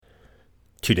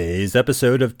Today's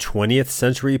episode of 20th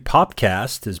Century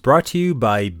Popcast is brought to you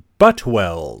by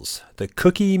Buttwells, the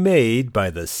cookie made by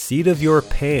the seat of your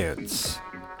pants.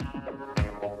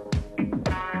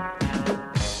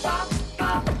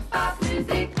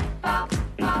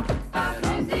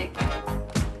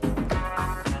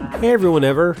 Hey everyone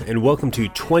ever, and welcome to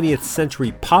 20th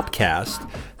Century Popcast,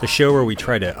 the show where we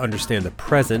try to understand the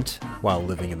present while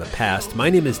living in the past.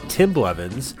 My name is Tim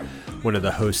Blevins, one of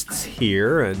the hosts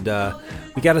here, and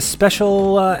we got a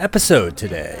special episode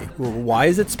today. Why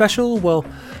is it special? Well,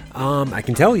 I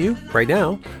can tell you right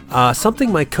now.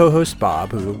 Something my co-host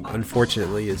Bob, who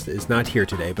unfortunately is not here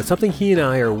today, but something he and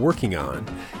I are working on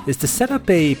is to set up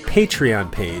a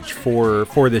Patreon page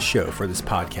for this show, for this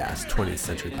podcast, 20th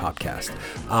Century Popcast.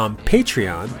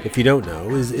 Patreon, if you don't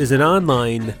know, is an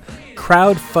online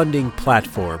crowdfunding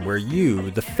platform where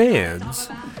you, the fans,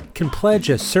 can pledge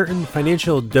a certain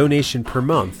financial donation per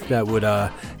month that would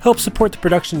help support the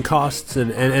production costs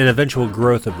and eventual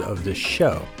growth of this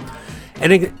show.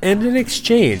 And in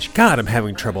exchange, God, I'm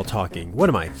having trouble talking. What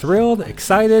am I, thrilled,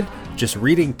 excited, just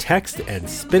reading text and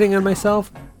spitting on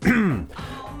myself?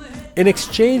 In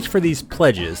exchange for these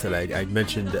pledges that I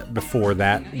mentioned before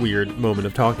that weird moment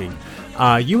of talking,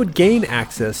 you would gain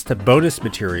access to bonus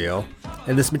material,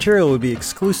 and this material would be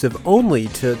exclusive only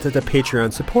to the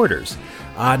Patreon supporters.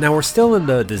 Now, we're still in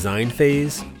the design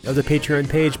phase of the Patreon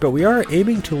page, but we are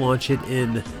aiming to launch it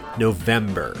in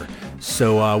November.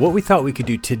 So what we thought we could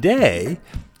do today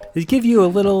is give you a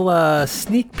little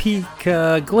sneak peek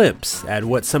glimpse at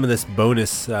what some of this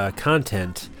bonus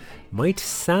content might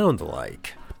sound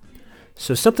like.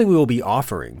 So something we will be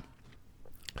offering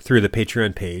through the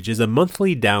Patreon page is a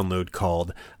monthly download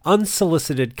called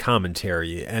Unsolicited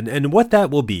Commentary. And what that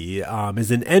will be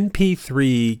is an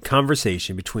MP3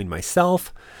 conversation between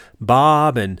myself,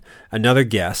 Bob, and another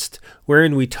guest,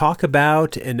 wherein we talk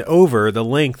about and over the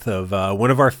length of one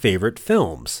of our favorite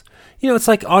films. You know, it's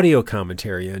like audio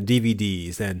commentary on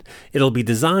DVDs, and it'll be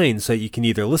designed so you can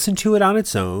either listen to it on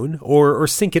its own or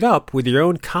sync it up with your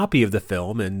own copy of the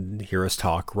film and hear us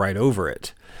talk right over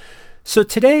it. So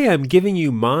today I'm giving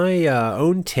you my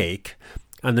own take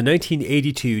on the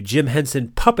 1982 Jim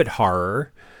Henson puppet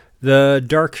horror, The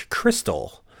Dark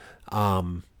Crystal.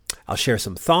 I'll share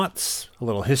some thoughts, a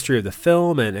little history of the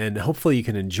film, and hopefully you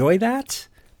can enjoy that.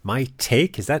 My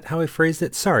take? Is that how I phrased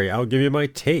it? Sorry, I'll give you my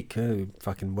take.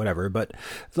 Fucking whatever. But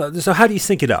so how do you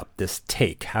sync it up, this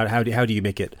take? How do you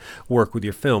make it work with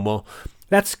your film? Well,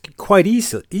 that's quite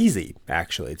easy,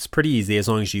 actually. It's pretty easy as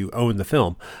long as you own the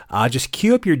film. Just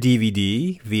queue up your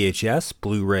DVD, VHS,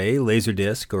 Blu-ray,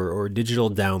 Laserdisc, or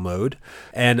digital download,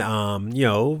 and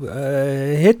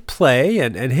hit play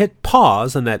and hit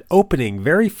pause on that opening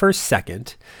very first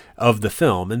second of the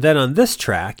film. And then on this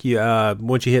track,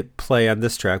 once you hit play on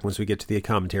this track, once we get to the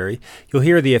commentary, you'll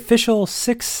hear the official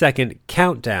 6-second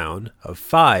countdown of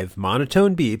 5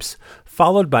 monotone beeps,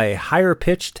 followed by a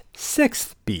higher-pitched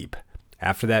 6th beep.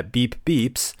 After that beep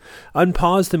beeps,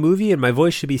 unpause the movie and my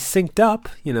voice should be synced up,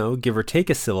 give or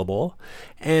take a syllable,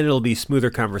 and it'll be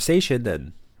smoother conversation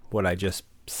than what I just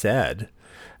said.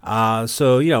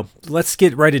 So let's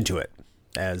get right into it,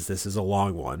 as this is a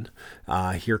long one.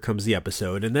 Here comes the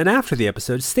episode, and then after the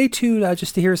episode, stay tuned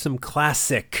just to hear some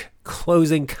classic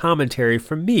closing commentary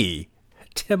from me,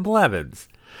 Tim Blevins.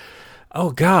 Oh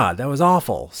God, that was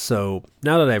awful. So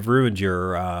now that I've ruined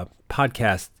your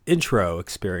podcast intro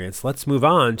experience, let's move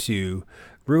on to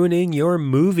ruining your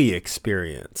movie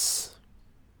experience.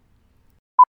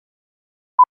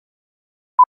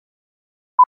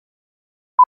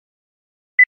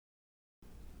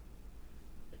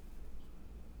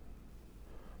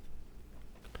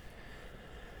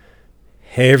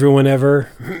 Hey everyone ever.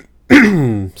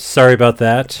 Sorry about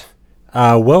that.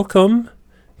 Welcome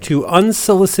to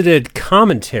Unsolicited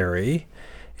Commentary,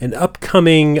 an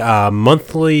upcoming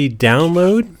monthly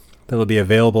download that will be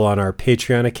available on our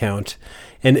Patreon account.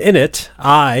 And in it,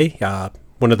 I,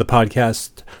 one of the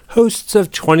podcast hosts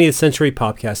of 20th Century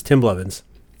Popcast, Tim Blevins,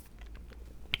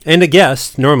 and a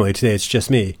guest, normally today it's just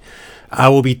me, I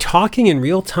will be talking in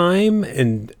real time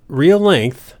and real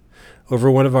length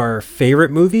over one of our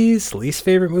favorite movies, least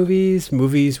favorite movies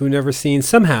we've never seen.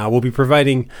 Somehow we'll be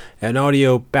providing an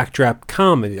audio backdrop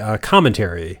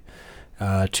commentary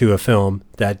to a film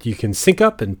that you can sync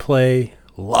up and play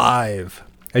live,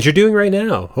 as you're doing right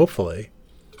now, hopefully.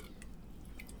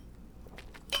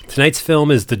 Tonight's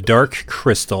film is The Dark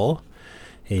Crystal,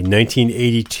 a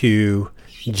 1982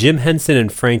 Jim Henson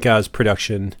and Frank Oz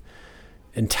production,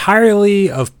 entirely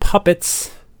of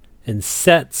puppets and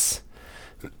sets.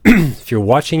 If you're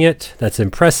watching it, that's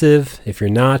impressive. If you're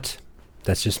not,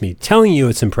 that's just me telling you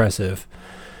it's impressive.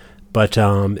 But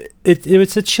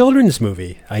it's a children's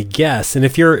movie, I guess. And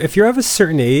if you're of a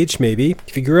certain age, maybe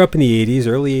if you grew up in the 80s,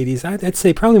 early 80s, I'd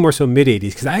say probably more so mid 80s,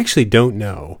 because I actually don't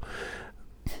know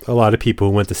a lot of people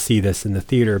who went to see this in the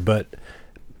theater. But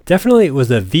definitely it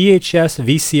was a VHS,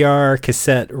 VCR,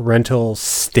 cassette rental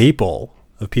staple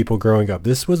of people growing up.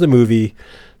 This was a movie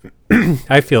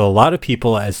I feel a lot of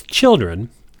people as children,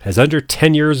 as under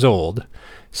 10 years old,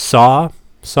 saw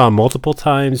multiple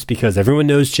times, because everyone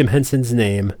knows Jim Henson's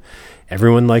name.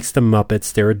 Everyone likes the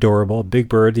Muppets. They're adorable. Big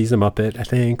Bird, he's a Muppet, I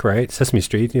think, right? Sesame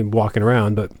Street, walking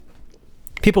around, but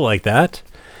people like that.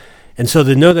 And so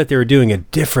to know that they were doing a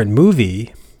different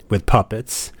movie with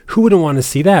puppets, who wouldn't want to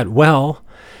see that? Well,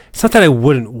 it's not that I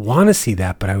wouldn't want to see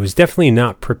that, but I was definitely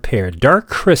not prepared. Dark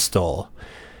Crystal,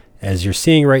 as you're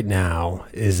seeing right now,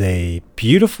 is a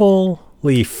beautiful,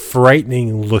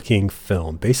 frightening looking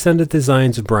film based on the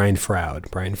designs of Brian Froud.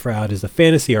 Brian Froud is a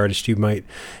fantasy artist you might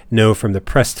know from the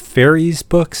Pressed Fairies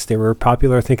books. They were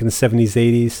popular, I think, in the 70s,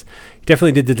 80s. He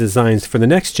definitely did the designs for the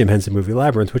next Jim Henson movie,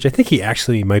 Labyrinth, which I think he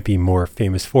actually might be more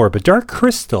famous for. But Dark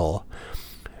Crystal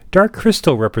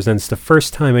represents the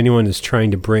first time anyone is trying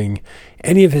to bring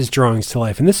any of his drawings to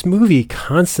life. And this movie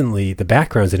constantly, the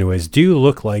backgrounds anyways, do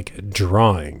look like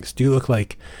drawings, do look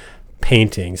like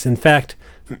paintings. In fact,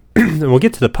 and we'll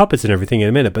get to the puppets and everything in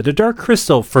a minute, but The Dark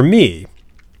Crystal, for me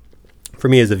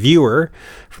as a viewer,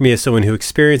 for me as someone who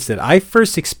experienced it, I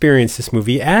first experienced this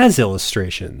movie as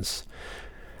illustrations.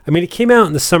 I mean, it came out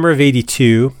in the summer of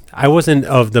 82. I wasn't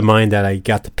of the mind that I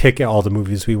got to pick all the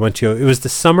movies we went to. It was the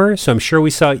summer, so I'm sure we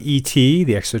saw E.T.,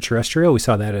 the extraterrestrial. We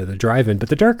saw that at the drive-in. But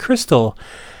The Dark Crystal,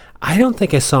 I don't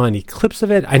think I saw any clips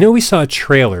of it. I know we saw a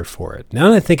trailer for it.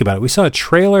 Now that I think about it, we saw a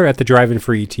trailer at the drive-in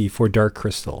for E.T. for Dark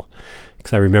Crystal,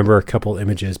 because I remember a couple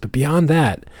images. But beyond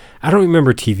that, I don't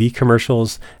remember TV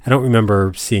commercials. I don't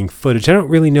remember seeing footage. I don't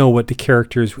really know what the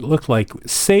characters look like,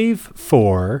 save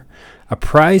for a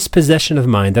prized possession of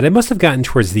mine that I must have gotten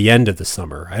towards the end of the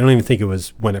summer. I don't even think it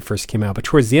was when it first came out, but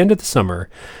towards the end of the summer,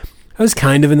 I was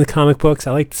kind of in the comic books.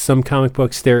 I liked some comic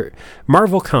books. They're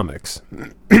Marvel Comics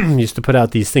used to put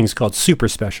out these things called super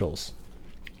specials.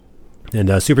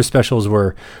 And super specials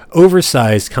were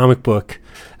oversized comic book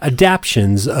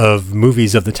adaptions of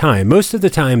movies of the time. Most of the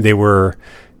time they were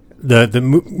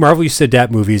Marvel used to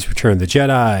adapt movies, Return of the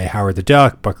Jedi, Howard the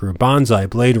Duck, Buckaroo Banzai,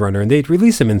 Blade Runner, and they'd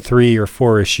release them in 3 or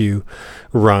 4 issue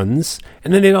runs.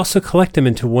 And then they'd also collect them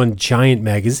into one giant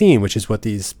magazine, which is what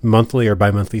these monthly or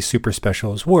bi-monthly super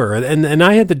specials were. And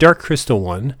I had the Dark Crystal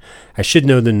one. I should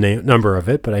know the number of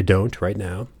it, but I don't right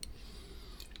now.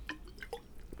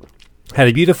 Had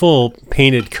a beautiful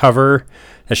painted cover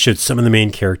that showed some of the main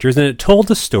characters, and it told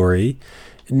the story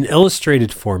in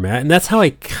illustrated format, and that's how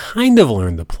I kind of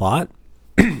learned the plot.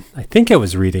 I think I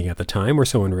was reading at the time, or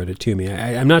someone read it to me.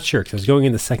 I'm not sure, because I was going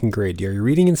into second grade. Are you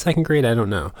reading in second grade? I don't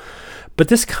know. But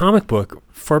this comic book,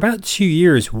 for about 2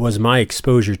 years, was my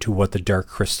exposure to what the Dark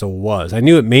Crystal was. I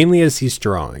knew it mainly as these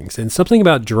drawings, and something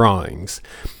about drawings,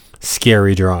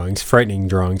 scary drawings, frightening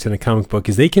drawings in a comic book,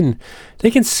 is they can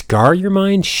scar your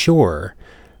mind, sure,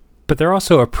 but they're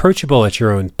also approachable at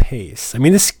your own pace. I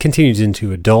mean, this continues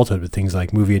into adulthood with things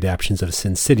like movie adaptations of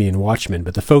Sin City and Watchmen,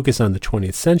 but the focus on the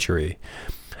 20th century,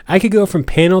 I could go from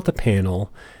panel to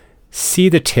panel, see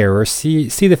the terror, see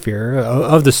the fear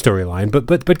of the storyline,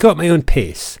 but go at my own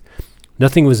pace.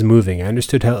 Nothing was moving. I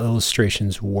understood how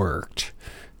illustrations worked.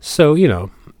 So,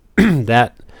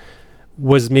 that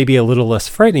was maybe a little less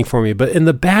frightening for me. But in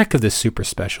the back of this super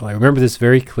special, I remember this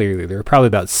very clearly. There were probably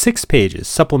about 6 pages,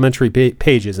 supplementary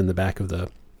pages in the back of the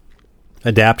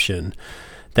adaptation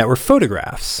that were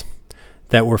photographs,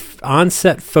 that were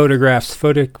on-set photographs,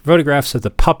 photographs of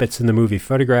the puppets in the movie,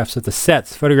 photographs of the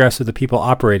sets, photographs of the people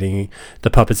operating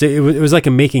the puppets. It was like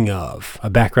a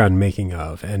background making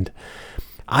of. And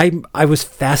I was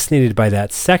fascinated by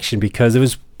that section because it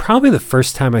was probably the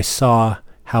first time I saw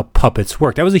how puppets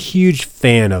worked. I was a huge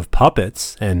fan of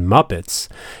puppets and Muppets,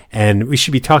 and we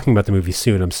should be talking about the movie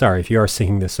soon. I'm sorry if you are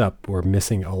syncing this up. We're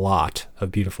missing a lot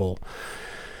of beautiful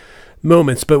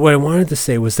moments. But what I wanted to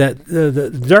say was that the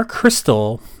Dark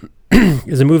Crystal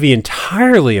is a movie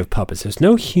entirely of puppets. There's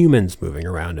no humans moving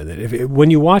around in it.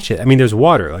 When you watch it, I mean, there's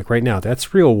water. Like right now,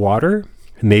 that's real water.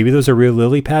 Maybe those are real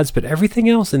lily pads, but everything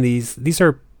else in these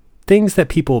are things that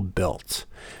people built.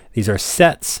 These are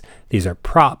sets. These are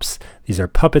props. These are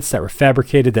puppets that were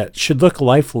fabricated that should look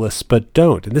lifeless but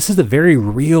don't. And this is a very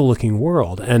real-looking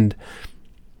world. And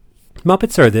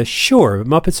Muppets are this, sure, but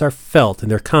Muppets are felt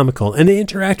and they're comical and they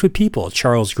interact with people.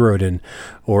 Charles Grodin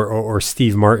or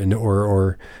Steve Martin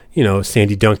or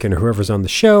Sandy Duncan or whoever's on the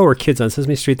show or kids on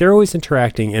Sesame Street. They're always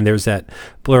interacting and there's that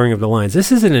blurring of the lines.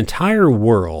 This is an entire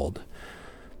world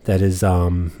that is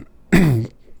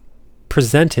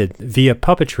presented via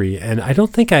puppetry. And I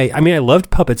don't think I loved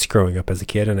puppets growing up as a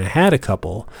kid, and I had a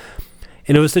couple.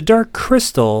 And it was the Dark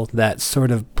Crystal that sort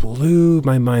of blew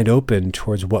my mind open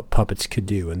towards what puppets could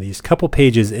do. And these couple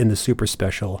pages in the super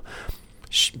special,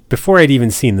 before I'd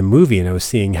even seen the movie and I was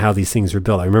seeing how these things were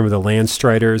built. I remember the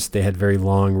Landstriders, they had very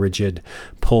long, rigid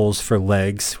poles for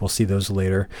legs. We'll see those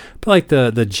later. But like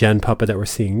the Gen puppet that we're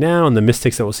seeing now and the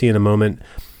Mystics that we'll see in a moment,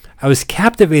 I was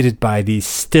captivated by these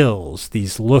stills,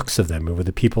 these looks of them, with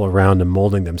the people around them,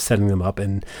 molding them, setting them up,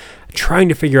 and trying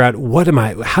to figure out,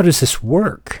 how does this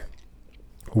work?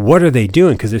 What are they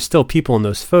doing? Because there's still people in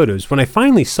those photos. When I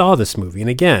finally saw this movie, and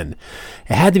again,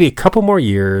 it had to be a couple more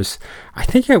years. I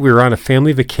think we were on a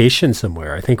family vacation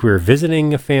somewhere. I think we were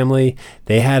visiting a family.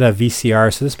 They had a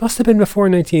VCR, so this must have been before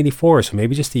 1984, so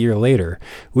maybe just a year later.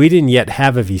 We didn't yet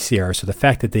have a VCR, so the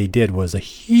fact that they did was a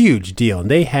huge deal.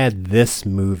 And they had this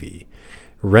movie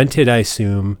rented, I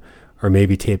assume, or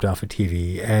maybe taped off a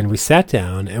TV. And we sat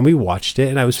down and we watched it,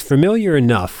 and I was familiar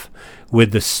enough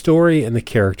with the story and the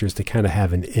characters to kind of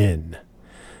have an in.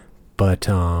 But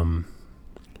I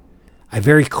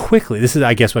very quickly, this is,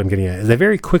 I guess what I'm getting at, is I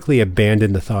very quickly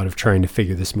abandoned the thought of trying to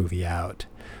figure this movie out.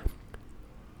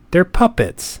 They're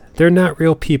puppets. They're not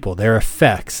real people. They're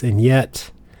effects. And yet,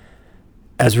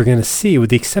 as we're going to see,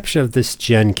 with the exception of this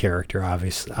Jen character,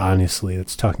 honestly,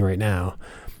 that's talking right now,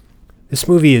 this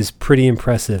movie is pretty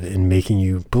impressive in making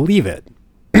you believe it.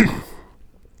 And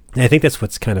I think that's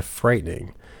what's kind of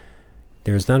frightening.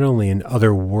 There's not only an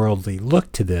otherworldly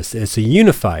look to this, it's a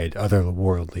unified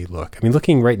otherworldly look. I mean,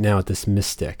 looking right now at this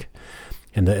mystic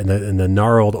and the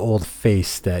gnarled old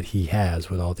face that he has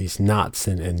with all these knots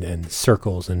and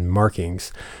circles and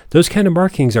markings, those kind of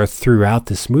markings are throughout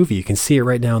this movie. You can see it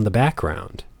right now in the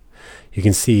background. You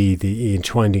can see the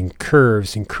entwining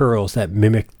curves and curls that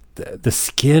mimic the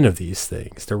skin of these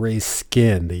things, the raised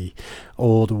skin, the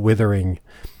old withering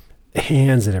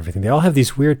hands and everything. They all have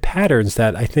these weird patterns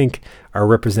that I think are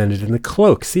represented in the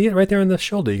cloak. See it right there on the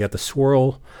shoulder. You got the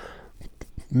swirl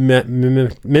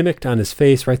mimicked on his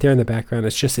face right there in the background.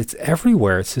 It's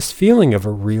everywhere. It's this feeling of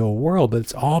a real world, but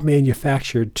it's all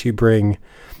manufactured to bring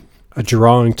a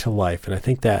drawing to life. And I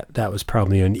think that was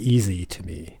probably uneasy to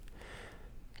me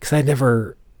because I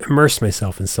never immersed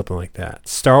myself in something like that.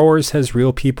 Star Wars has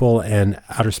real people and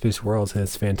Outer Space Worlds, and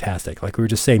it's fantastic. Like we were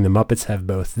just saying, the Muppets have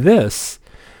both this.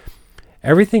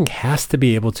 Everything has to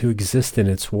be able to exist in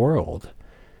its world,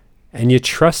 and you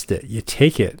trust it. You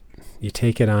take it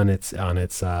on its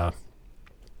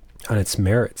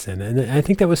merits, and I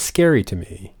think that was scary to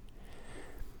me.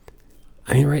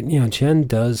 I mean, Jen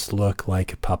does look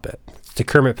like a puppet. It's a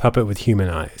Kermit puppet with human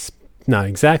eyes. Not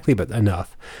exactly, but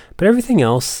enough. But everything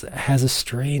else has a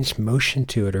strange motion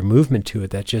to it or movement to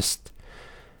it that just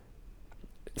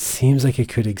seems like it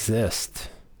could exist.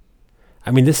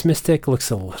 I mean, this mystic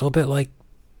looks a little bit like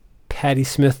Patti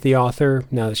Smith, the author,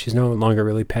 now that she's no longer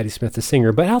really Patti Smith, the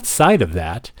singer. But outside of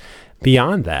that,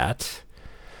 beyond that,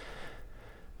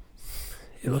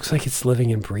 it looks like it's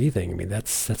living and breathing. I mean,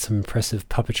 that's some impressive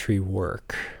puppetry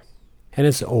work. And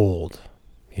it's old,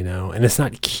 and it's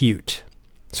not cute.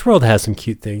 This world has some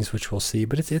cute things, which we'll see,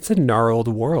 but it's a gnarled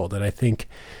world. And I think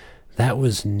that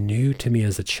was new to me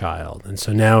as a child. And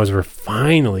so now as we're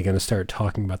finally going to start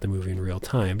talking about the movie in real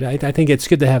time, I think it's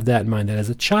good to have that in mind, that as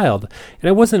a child, and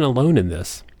I wasn't alone in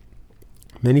this.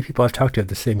 Many people I've talked to have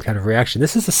the same kind of reaction.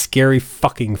 This is a scary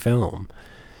fucking film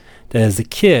that as a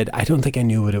kid, I don't think I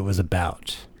knew what it was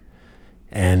about.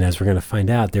 And as we're going to find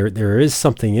out, there is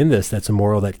something in this that's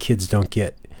immoral that kids don't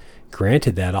get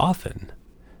granted that often.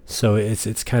 So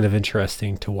it's kind of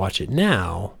interesting to watch it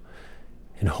now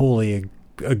and wholly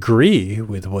agree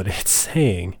with what it's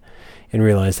saying and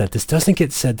realize that this doesn't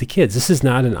get said to kids. This is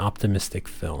not an optimistic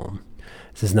film.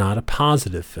 This is not a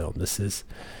positive film. This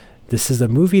is a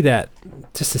movie that,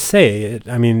 just to say it,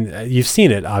 I mean, you've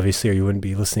seen it obviously, or you wouldn't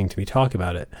be listening to me talk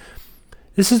about it.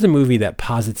 This is a movie that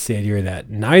posits the idea that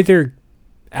neither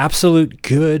absolute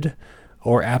good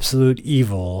or absolute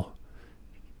evil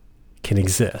can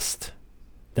exist.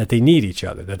 That they need each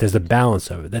other, that there's a balance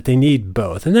of it, that they need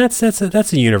both. And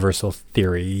that's a universal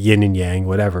theory, yin and yang,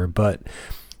 whatever. But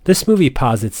this movie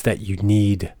posits that you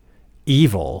need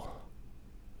evil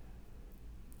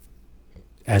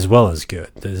as well as good.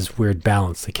 There's this weird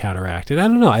balance to counteract it. I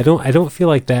don't know. I don't feel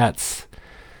like that's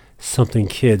something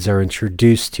kids are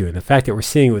introduced to. And the fact that we're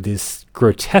seeing it with this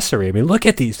grotesquerie, I mean, look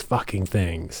at these fucking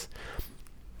things.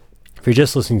 If you're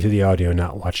just listening to the audio,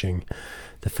 not watching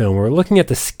the film, we're looking at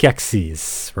the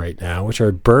Skeksis right now, which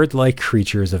are bird-like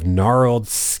creatures of gnarled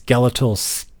skeletal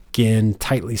skin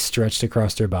tightly stretched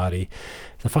across their body.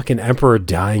 The fucking emperor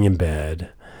dying in bed.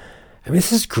 I mean,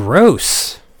 this is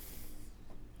gross.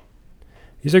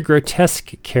 These are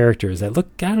grotesque characters that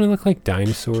look like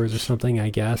dinosaurs or something, I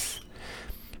guess.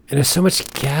 And there's so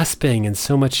much gasping and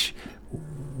so much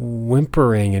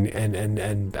whimpering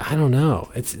and I don't know.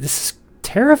 This is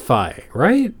terrifying,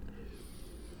 right?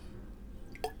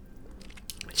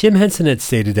 Jim Henson had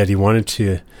stated that he wanted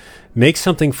to make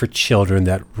something for children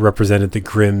that represented the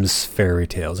Grimm's fairy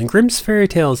tales. And Grimm's fairy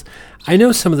tales, I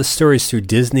know some of the stories through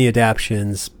Disney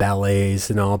adaptations, ballets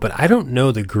and all, but I don't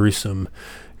know the gruesome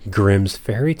Grimm's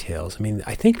fairy tales. I mean,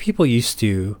 I think people used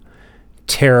to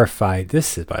terrify.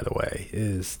 This, by the way,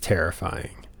 is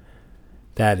terrifying.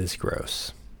 That is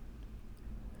gross.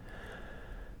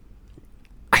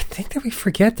 I think that we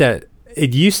forget that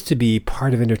it used to be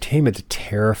part of entertainment to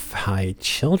terrify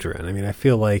children. I mean, I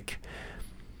feel like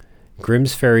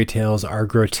Grimm's fairy tales are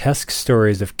grotesque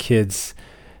stories of kids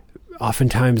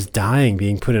oftentimes dying,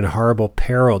 being put in horrible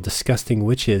peril, disgusting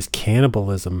witches,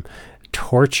 cannibalism,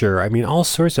 torture. I mean, all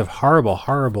sorts of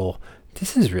horrible.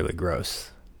 This is really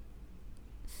gross.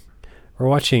 We're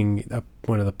watching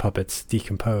one of the puppets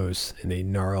decompose in a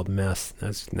gnarled mess.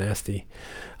 That's nasty.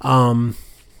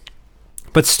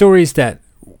 But stories that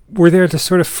were there to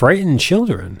sort of frighten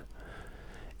children.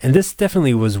 And this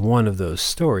definitely was one of those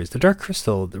stories. The Dark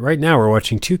Crystal, right now we're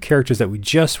watching two characters that we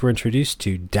just were introduced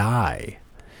to die.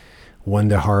 One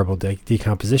to horrible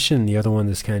decomposition, the other one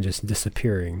is kind of just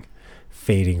disappearing,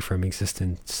 fading from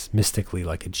existence mystically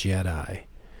like a Jedi.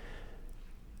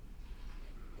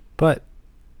 But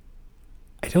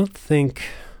I don't think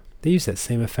they use that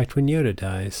same effect when Yoda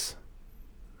dies.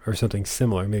 Or something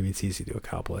similar. Maybe it's easy to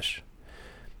accomplish.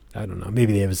 I don't know.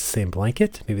 Maybe they have the same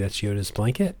blanket. Maybe that's Yoda's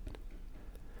blanket.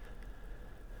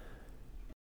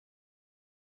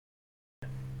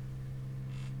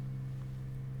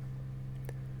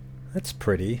 That's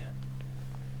pretty.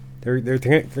 They're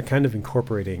kind of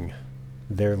incorporating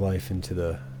their life into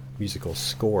the musical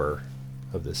score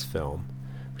of this film,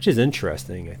 which is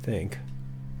interesting, I think.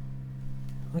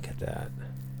 Look at that.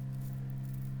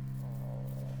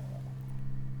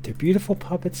 They're beautiful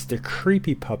puppets. They're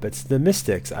creepy puppets. The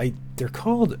Mystics, they're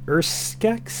called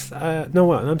Urskeks.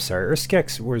 I'm sorry.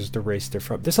 Urskeks was the race they're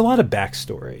from. There's a lot of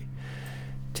backstory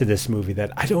to this movie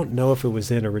that I don't know if it was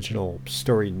in original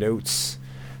story notes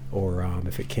or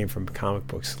if it came from comic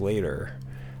books later.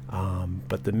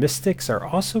 But the Mystics are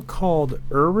also called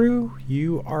Uru,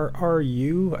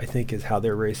 U-R-R-U, I think is how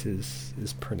their race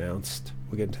is pronounced.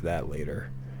 We'll get into that later.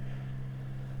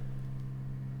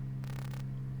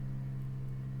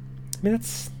 I mean,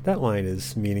 that line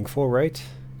is meaningful, right?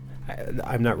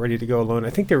 I'm not ready to go alone.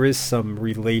 I think there is some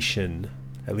relation,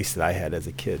 at least that I had as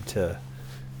a kid, to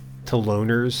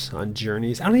loners on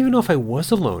journeys. I don't even know if I was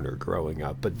a loner growing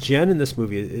up, but Jen in this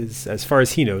movie is, as far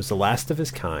as he knows, the last of his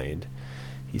kind.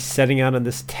 He's setting out on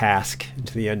this task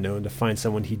into the unknown to find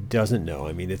someone he doesn't know.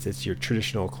 I mean, it's your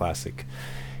traditional classic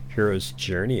hero's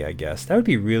journey, I guess. That would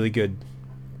be really good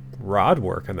rod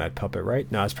work on that puppet,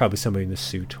 right? No, it's probably somebody in a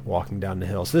suit walking down the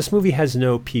hill. So this movie has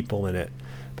no people in it,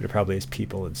 but it probably has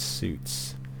people in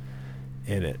suits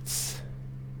in it.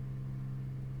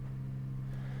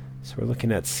 So we're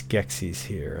looking at Skeksis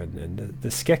here, and the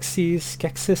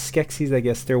Skeksis, I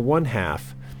guess, they're one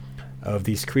half of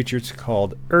these creatures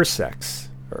called Urseks,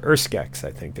 or Urskeks,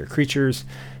 I think. They're creatures,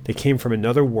 they came from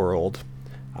another world.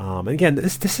 And again,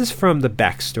 this is from the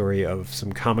backstory of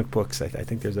some comic books. I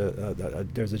think there's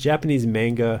a Japanese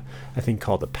manga, I think,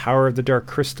 called The Power of the Dark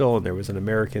Crystal, and there was an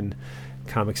American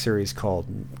comic series called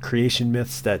Creation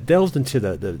Myths that delved into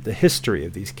the history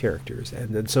of these characters.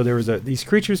 And then so there was these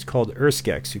creatures called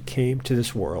Urskeks who came to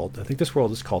this world. I think this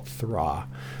world is called Thra.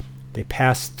 They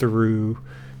passed through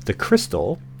the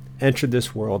crystal, entered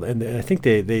this world, and I think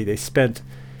they spent,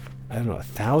 I don't know,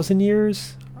 1,000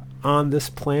 years on this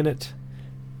planet.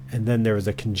 And then there was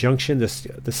a conjunction, the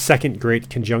second great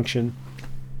conjunction.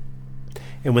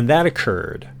 And when that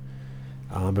occurred,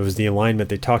 it was the alignment.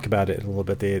 They talk about it a little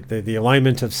bit. The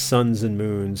alignment of suns and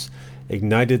moons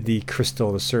ignited the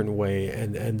crystal in a certain way.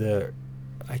 And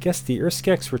I guess the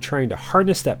Urskeks were trying to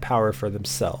harness that power for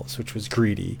themselves, which was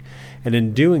greedy. And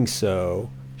in doing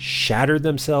so, shattered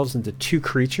themselves into two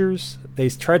creatures. They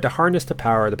tried to harness the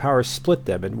power split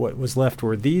them, and what was left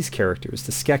were these characters,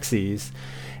 the Skeksis,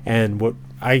 and what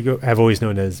I have always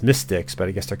known as Mystics, but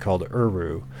I guess they're called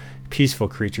Uru, peaceful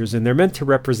creatures, and they're meant to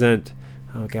represent,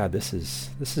 oh god, this is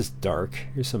dark.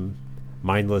 Here's some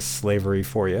mindless slavery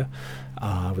for you,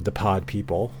 with the pod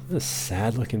people. Those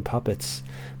sad looking puppets.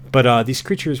 But these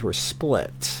creatures were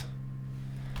split.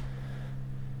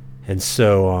 And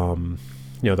so,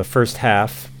 the first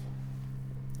half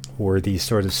were these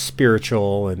sort of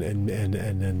spiritual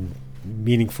and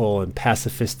meaningful and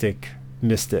pacifistic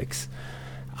mystics.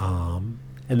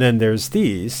 And then there's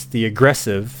the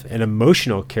aggressive and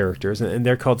emotional characters, and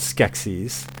they're called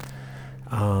Skeksis.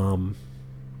 And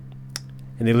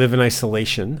they live in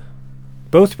isolation.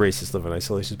 Both races live in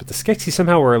isolation, but the Skeksis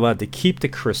somehow were allowed to keep the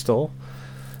crystal,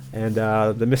 and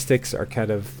the mystics are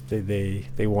kind of, they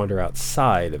wander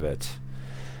outside of it.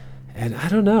 And I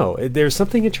don't know, there's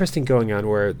something interesting going on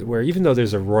where even though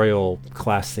there's a royal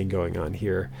class thing going on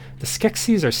here, the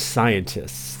Skeksis are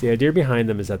scientists. The idea behind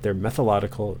them is that they're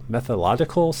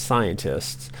methodological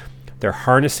scientists. They're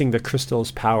harnessing the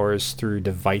crystal's powers through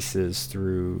devices,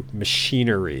 through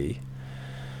machinery.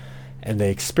 And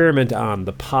they experiment on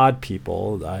the pod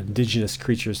people, indigenous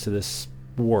creatures to this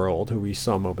world, who we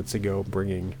saw moments ago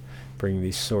bringing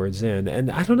these swords in.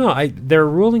 And I don't know, they're a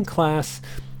ruling class.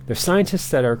 They're scientists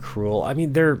that are cruel. I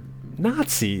mean, they're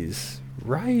Nazis,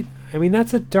 right? I mean,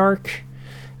 that's a dark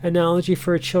analogy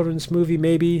for a children's movie,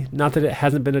 maybe. Not that it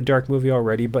hasn't been a dark movie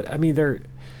already, but I mean, they're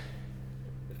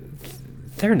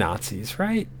Nazis,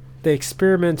 right? They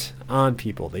experiment on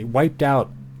people. They wiped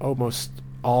out almost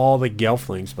all the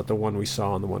Gelflings, but the one we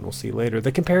saw and the one we'll see later.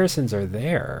 The comparisons are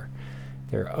there.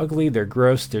 They're ugly, they're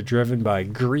gross, they're driven by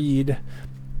greed,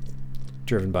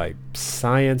 driven by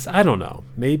science. I don't know.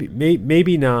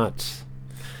 Maybe not.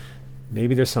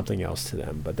 Maybe there's something else to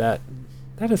them, but that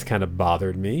has kind of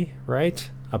bothered me, right?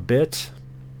 A bit.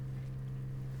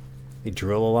 They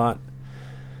drill a lot.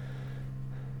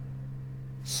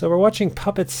 So we're watching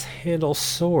puppets handle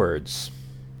swords.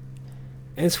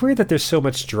 And it's weird that there's so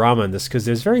much drama in this, because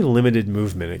there's very limited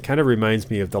movement. It kind of reminds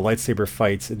me of the lightsaber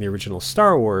fights in the original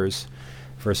Star Wars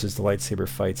versus the lightsaber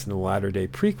fights in the latter-day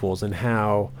prequels, and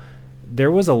how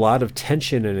there was a lot of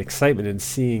tension and excitement in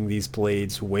seeing these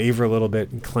blades waver a little bit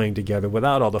and clang together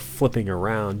without all the flipping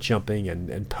around, jumping,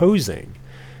 and posing.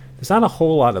 There's not a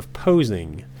whole lot of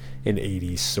posing in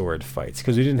 80s sword fights,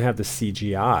 because we didn't have the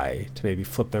CGI to maybe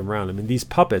flip them around. I mean, these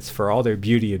puppets, for all their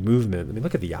beauty and movement, I mean,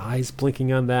 look at the eyes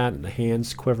blinking on that and the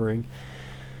hands quivering.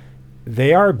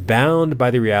 They are bound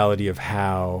by the reality of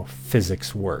how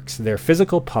physics works. They're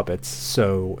physical puppets,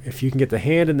 so if you can get the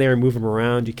hand in there and move them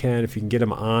around, you can. If you can get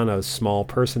them on a small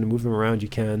person and move them around, you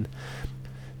can.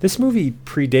 This movie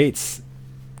predates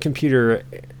computer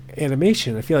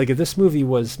animation. I feel like if this movie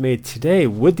was made today,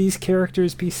 would these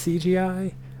characters be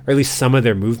CGI? Or at least some of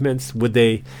their movements? Would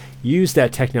they use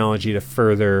that technology to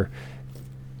further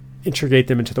integrate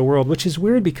them into the world? Which is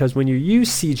weird, because when you use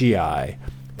CGI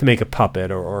to make a puppet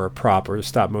or a prop or a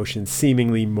stop motion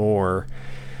seemingly more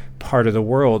part of the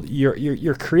world,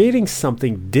 you're creating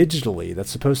something digitally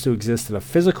that's supposed to exist in a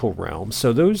physical realm.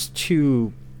 So those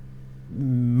two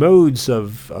modes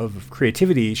of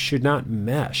creativity should not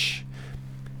mesh.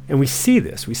 And we see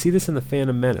this in the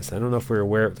Phantom Menace. I don't know if we're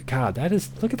aware of God,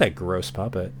 look at that gross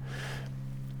puppet.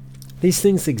 These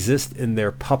things exist in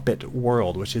their puppet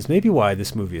world, which is maybe why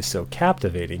this movie is so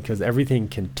captivating, because everything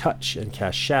can touch and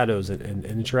cast shadows and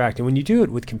interact. And when you do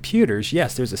it with computers,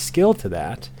 yes, there's a skill to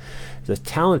that. There's a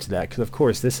talent to that, because, of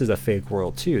course, this is a fake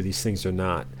world, too. These things are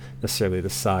not necessarily the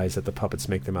size that the puppets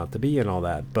make them out to be and all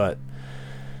that. But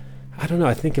I don't know.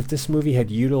 I think if this movie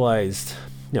had utilized,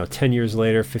 10 years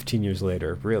later, 15 years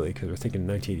later, really, because we're thinking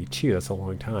 1982, that's a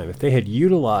long time. If they had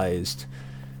utilized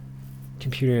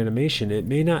computer animation, it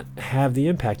may not have the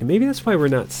impact. And maybe that's why we're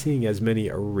not seeing as many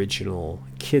original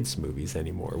kids movies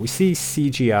anymore. We see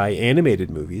CGI animated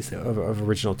movies of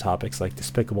original topics, like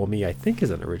Despicable Me, I think,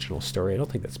 is an original story. I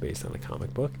don't think that's based on a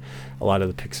comic book. A lot of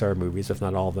the Pixar movies, if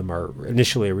not all of them, are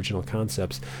initially original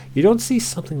concepts. You don't see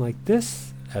something like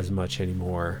this as much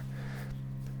anymore.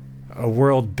 A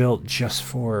world built just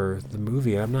for the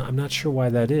movie. I'm not sure why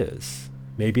that is.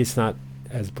 Maybe it's not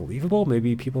as believable.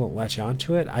 Maybe people don't latch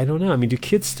onto it. I don't know. I mean, do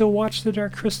kids still watch The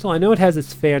Dark Crystal? I know it has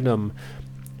its fandom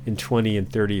in 20 and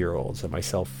 30-year-olds, and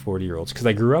myself 40-year-olds, because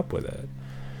I grew up with it.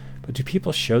 But do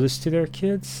people show this to their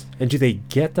kids? And do they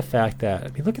get the fact that, I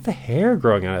mean, look at the hair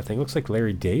growing on that thing. It looks like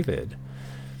Larry David.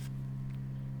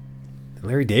 And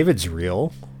Larry David's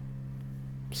real.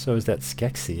 So is that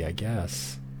Skeksis, I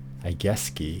guess. I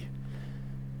guess-ski.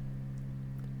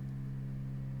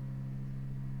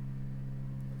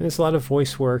 There's a lot of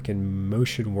voice work and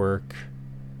motion work,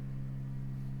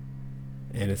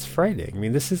 and it's frightening. I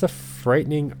mean, this is a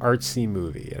frightening, artsy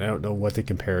movie, and I don't know what to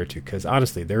compare it to, because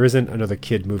honestly, there isn't another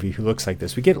kid movie who looks like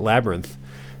this. We get Labyrinth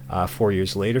 4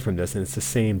 years later from this, and it's the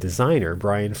same designer,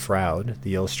 Brian Froud,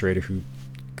 the illustrator who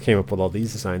came up with all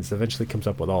these designs, eventually comes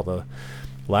up with all the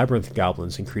Labyrinth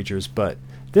goblins and creatures, but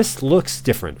this looks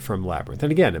different from Labyrinth.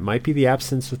 And again, it might be the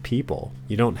absence of people.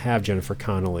 You don't have Jennifer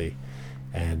Connelly,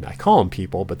 and I call them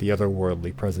people, but the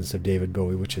otherworldly presence of David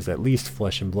Bowie, which is at least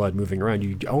flesh and blood moving around.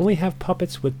 You only have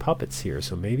puppets with puppets here,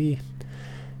 so maybe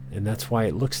And that's why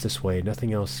it looks this way.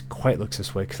 Nothing else quite looks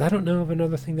this way, because I don't know of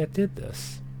another thing that did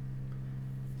this.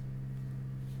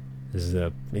 This is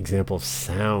an example of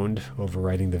sound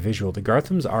overriding the visual. The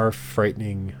Garthams are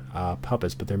frightening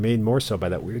puppets, but they're made more so by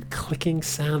that weird clicking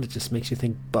sound. It just makes you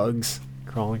think bugs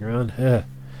crawling around. Ugh.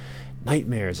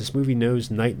 Nightmares. This movie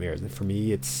knows nightmares, and for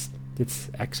me, it's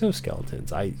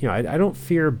exoskeletons. I don't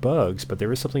fear bugs, but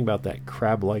there is something about that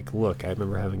crab-like look. I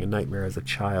remember having a nightmare as a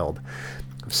child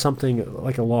of something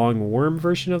like a long worm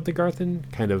version of the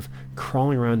Garthan kind of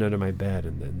crawling around under my bed,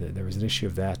 and then there was an issue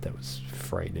of that was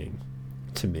frightening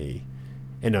to me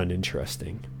and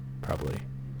uninteresting, probably,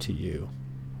 to you.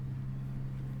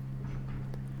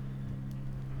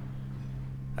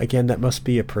 Again, that must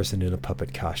be a person in a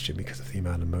puppet costume because of the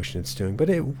amount of motion it's doing, but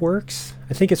it works.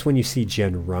 I think it's when you see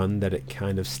Jen run that it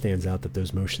kind of stands out that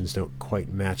those motions don't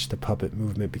quite match the puppet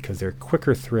movement because they're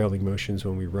quicker thrilling motions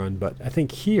when we run. But I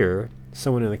think here,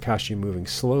 someone in a costume moving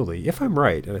slowly, if I'm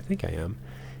right, and I think I am,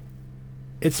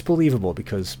 it's believable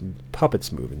because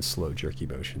puppets move in slow, jerky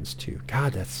motions too.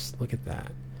 God, look at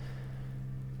that.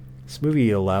 This movie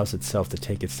allows itself to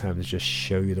take its time to just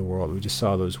show you the world. We just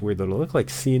saw those weird little, look like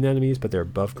sea anemones, but they're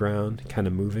above ground, kind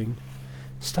of moving.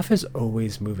 Stuff is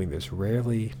always moving. There's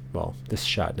rarely, well, this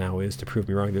shot now is to prove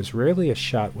me wrong, there's rarely a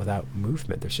shot without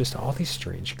movement. There's just all these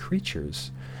strange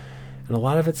creatures. And a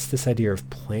lot of it's this idea of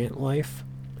plant life.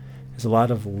 There's a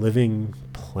lot of living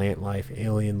plant life,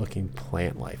 alien-looking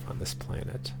plant life on this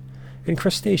planet. And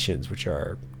crustaceans, which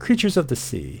are creatures of the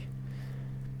sea,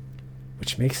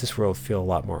 which makes this world feel a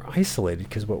lot more isolated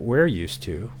because what we're used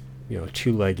to,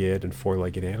 two-legged and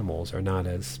four-legged animals are not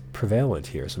as prevalent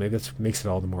here. So maybe that makes it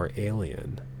all the more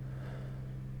alien.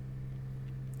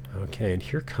 Okay, and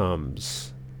here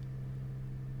comes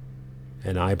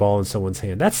an eyeball in someone's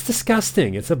hand. That's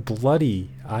disgusting. It's a bloody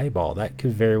eyeball. That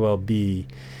could very well be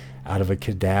out of a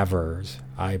cadaver's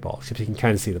eyeball, except you can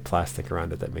kind of see the plastic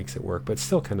around it that makes it work, but it's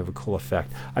still kind of a cool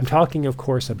effect. I'm talking, of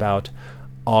course, about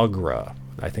Aughra,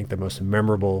 I think the most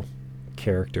memorable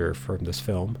character from this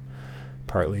film,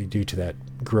 partly due to that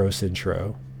gross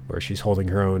intro where she's holding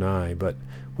her own eye. But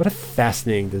what a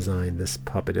fascinating design this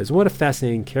puppet is. What a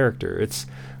fascinating character. It's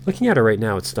looking at her right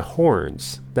now, it's the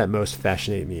horns that most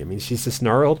fascinate me. I mean, she's this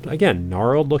gnarled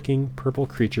looking purple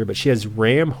creature, but she has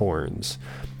ram horns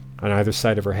on either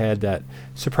side of her head that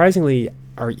surprisingly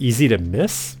are easy to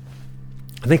miss.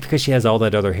 I think because she has all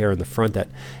that other hair in the front that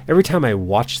every time I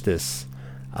watch this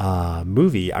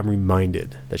movie, I'm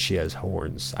reminded that she has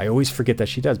horns. I always forget that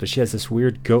she does, but she has this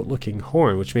weird goat-looking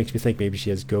horn, which makes me think maybe she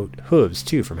has goat hooves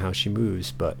too from how she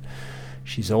moves. But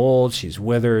she's old, she's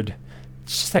withered.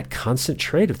 It's just that constant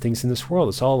trait of things in this world.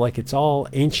 It's all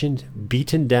ancient,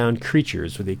 beaten down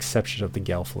creatures with the exception of the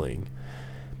Gelfling.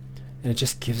 And it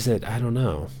just gives it, I don't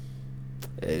know,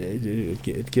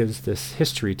 it gives this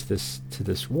history to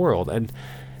this world. And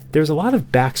there's a lot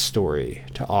of backstory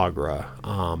to Aughra,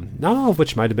 not all of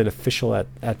which might have been official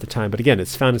at the time, but again,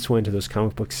 it's found its way into those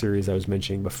comic book series I was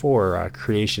mentioning before,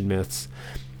 Creation Myths,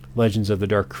 Legends of the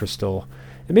Dark Crystal,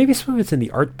 and maybe some of it's in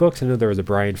the art books. I know there was a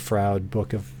Brian Froud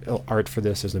book of art for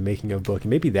this. There's a making of book, and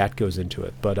maybe that goes into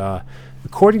it. But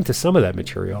according to some of that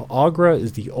material, Aughra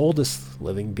is the oldest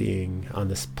living being on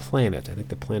this planet. I think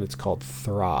the planet's called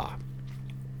Thra.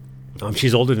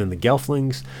 She's older than the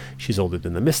Gelflings, she's older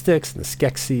than the Mystics and the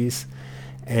Skeksis,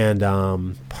 and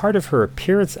part of her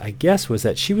appearance, I guess, was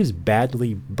that she was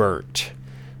badly burnt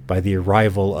by the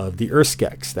arrival of the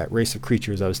Urskeks, that race of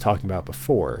creatures I was talking about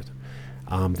before.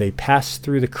 They passed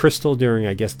through the crystal during,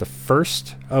 I guess, the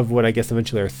first of what I guess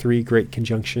eventually are three great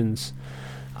conjunctions.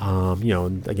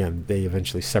 And again, they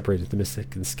eventually separated the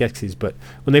Mystic and Skeksis, but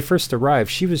when they first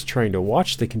arrived, she was trying to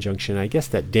watch the conjunction. I guess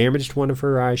that damaged one of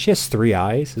her eyes. She has 3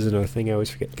 eyes, is another thing I always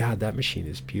forget. God, that machine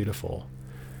is beautiful.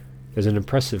 There's an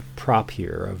impressive prop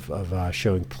here of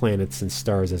showing planets and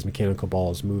stars as mechanical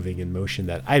balls moving in motion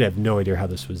that I'd have no idea how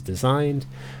this was designed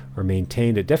or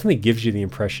maintained. It definitely gives you the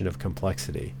impression of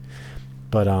complexity.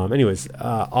 But anyways,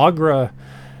 Aughra,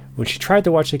 when she tried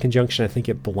to watch the conjunction, I think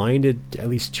it blinded at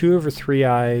least 2 of her 3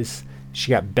 eyes. She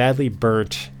got badly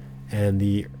burnt, and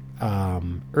the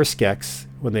Urskeks,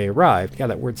 when they arrived, God,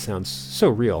 that word sounds so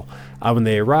real. When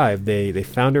they arrived, they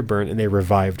found her burnt, and they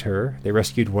revived her. They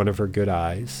rescued one of her good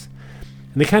eyes.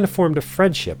 And they kind of formed a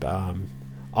friendship.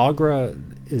 Aughra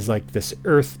is like this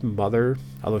Earth Mother,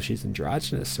 although she's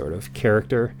androgynous sort of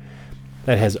character,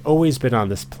 that has always been on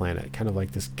this planet, kind of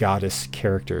like this goddess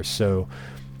character. So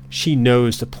she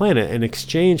knows the planet. In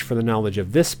exchange for the knowledge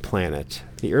of this planet,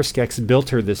 the Urskeks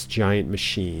built her this giant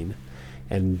machine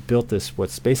and built this,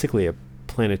 what's basically a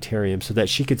planetarium, so that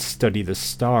she could study the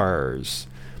stars.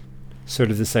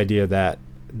 Sort of this idea that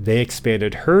they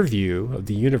expanded her view of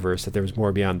the universe, that there was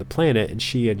more beyond the planet, and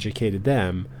she educated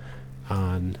them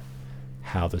on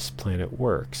how this planet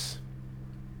works.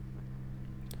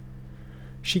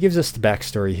 She gives us the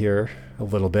backstory here a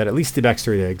little bit, at least the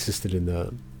backstory that existed in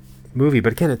the movie.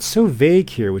 But again, it's so vague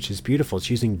here, which is beautiful. It's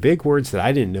using big words that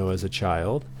I didn't know as a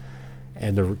child,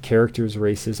 and the characters,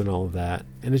 races, and all of that.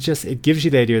 And it gives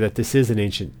you the idea that this is an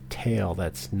ancient tale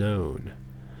that's known.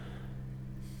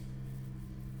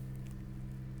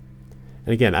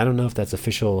 And again, I don't know if that's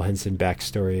official Henson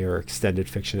backstory or extended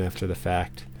fiction after the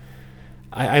fact.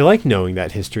 I like knowing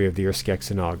that history of the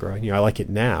Urskex and Aughra. I like it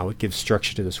now. It gives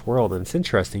structure to this world, and it's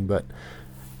interesting. But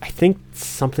I think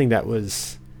something that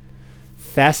was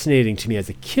fascinating to me as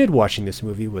a kid watching this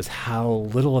movie was how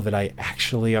little of it I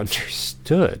actually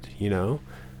understood.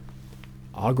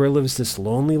 Aughra lives this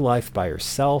lonely life by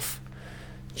herself.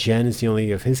 Jen is the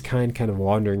only of his kind of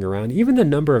wandering around. Even the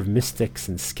number of mystics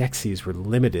and Skeksis were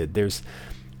limited. There's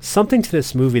something to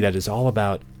this movie that is all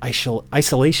about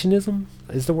isolationism,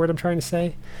 is the word I'm trying to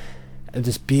say. And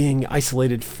just being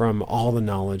isolated from all the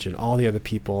knowledge and all the other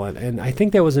people. And I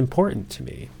think that was important to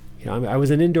me. I was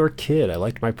an indoor kid. I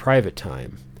liked my private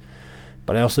time.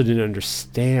 But I also didn't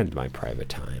understand my private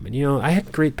time. And, I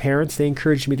had great parents. They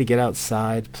encouraged me to get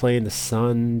outside, play in the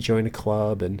sun, join a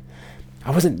club. And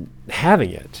I wasn't having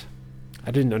it.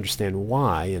 I didn't understand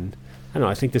why. And I don't know,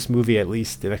 I think this movie, at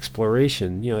least in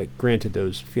exploration, it granted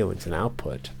those feelings an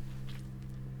output.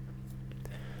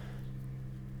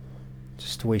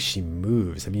 Just the way she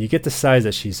moves. You get the size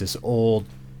that she's this old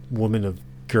woman of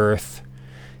girth.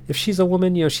 If she's a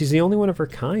woman, she's the only one of her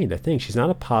kind, I think. She's not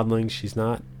a podling, she's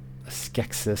not a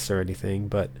Skeksis or anything,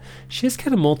 but she is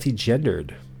kind of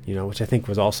multi-gendered, which I think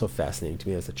was also fascinating to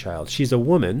me as a child. She's a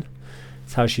woman.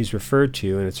 It's how she's referred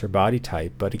to, and it's her body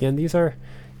type. But again, these are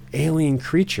alien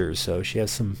creatures, so she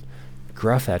has some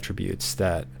gruff attributes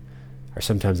that are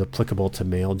sometimes applicable to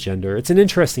male gender. It's an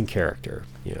interesting character,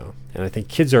 and I think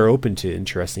kids are open to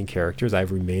interesting characters.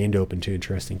 I've remained open to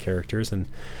interesting characters, and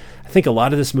I think a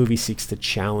lot of this movie seeks to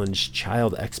challenge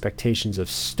child expectations of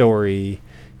story,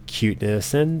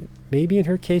 cuteness, and maybe in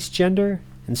her case gender,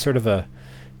 in sort of a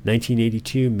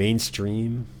 1982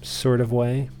 mainstream sort of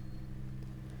way.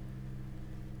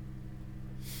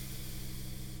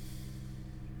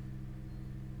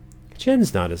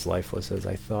 Jen's not as lifeless as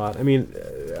I thought.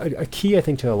 A key, I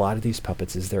think, to a lot of these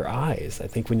puppets is their eyes. I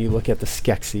think when you look at the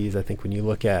Skeksis, I think when you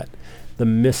look at the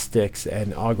Mystics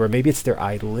and Aughra, maybe it's their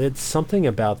eyelids. Something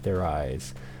about their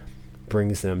eyes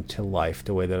brings them to life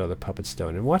the way that other puppets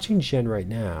don't. And watching Jen right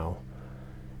now,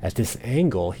 at this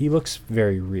angle, he looks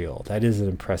very real. That is an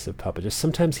impressive puppet. Just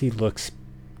sometimes he looks,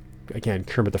 again,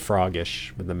 Kermit the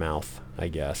Frog-ish with the mouth, I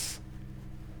guess.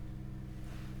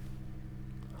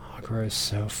 Aughra is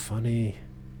so funny.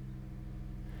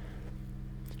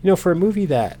 For a movie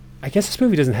that, I guess this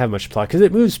movie doesn't have much plot because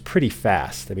it moves pretty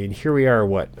fast. Here we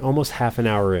are, almost half an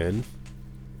hour in,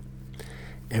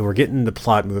 and we're getting the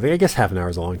plot moving. I guess half an hour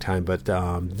is a long time, but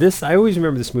I always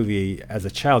remember this movie as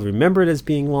a child. Remember it as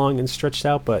being long and stretched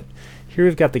out, but here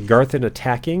we've got the Garthen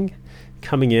attacking,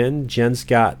 coming in. Jen's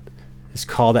got his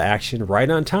call to action right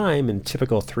on time in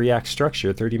typical 3-act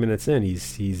structure. 30 minutes in,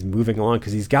 he's moving along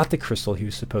because he's got the crystal he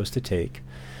was supposed to take,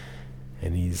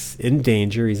 and he's in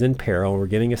danger, he's in peril. We're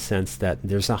getting a sense that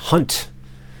there's a hunt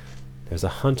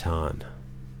on.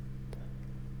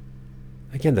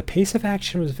 Again, the pace of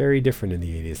action was very different in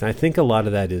the 80s, and I think a lot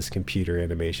of that is computer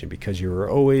animation, because you were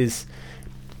always,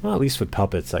 well, at least with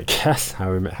puppets, I guess,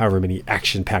 however many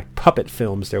action-packed puppet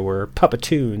films there were,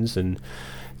 Puppetoons and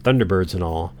Thunderbirds and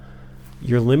all,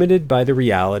 you're limited by the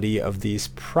reality of these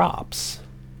props,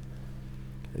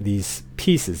 these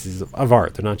pieces of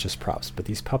art. They're not just props, but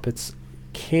these puppets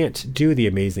can't do the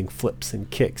amazing flips and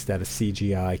kicks that a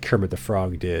CGI Kermit the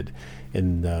Frog did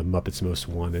in the Muppets Most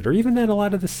Wanted, or even that a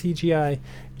lot of the CGI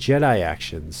Jedi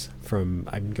actions from,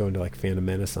 I'm going to like Phantom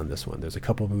Menace on this one. There's a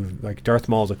couple moves, like Darth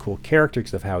Maul is a cool character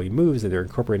because of how he moves, and they're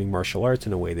incorporating martial arts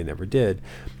in a way they never did.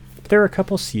 But there are a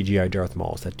couple CGI Darth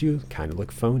Mauls that do kind of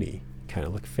look phony, kind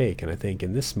of look fake, and I think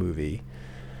in this movie,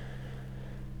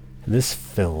 in this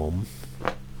film,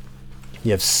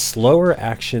 you have slower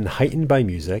action heightened by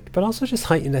music, but also just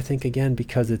heightened, I think, again,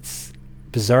 because it's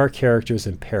bizarre characters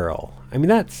in peril.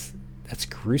 That's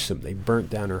gruesome. They burnt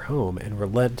down her home and were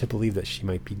led to believe that she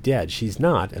might be dead. She's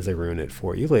not, as I ruin it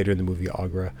for you. Later in the movie,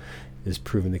 Aughra is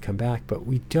proven to come back, but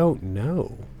we don't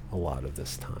know a lot of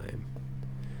this time.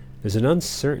 There's an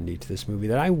uncertainty to this movie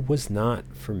that I was not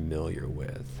familiar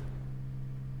with.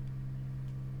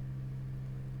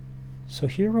 So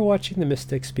here we're watching the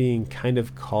Mystics being kind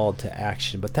of called to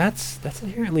action, but that's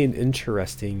inherently an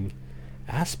interesting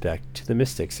aspect to the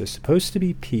mystics. They're supposed to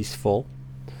be peaceful.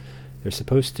 They're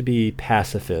supposed to be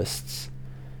pacifists.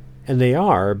 And they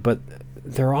are, but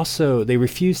they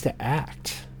refuse to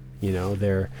act.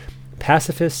 They're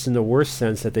pacifists in the worst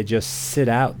sense that they just sit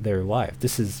out their life.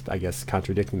 This is, I guess,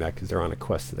 contradicting that because they're on a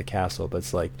quest to the castle, but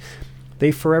it's like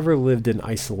they forever lived in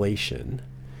isolation.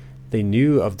 They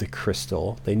knew of the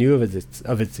crystal. They knew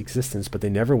of its existence, but they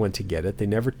never went to get it. They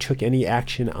never took any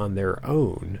action on their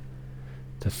own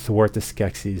to thwart the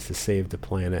Skeksis, to save the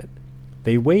planet.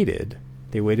 They waited.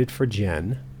 They waited for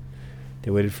Jen.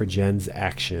 They waited for Jen's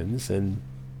actions. And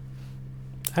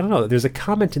I don't know, there's a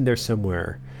comment in there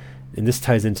somewhere, and this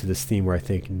ties into this theme where I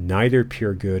think neither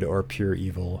pure good or pure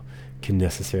evil can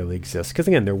necessarily exist. Because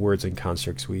again, they're words and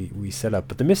constructs we set up.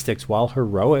 But the mystics, while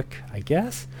heroic, I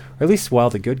guess, or at least while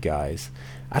the good guys,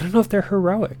 I don't know if they're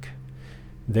heroic.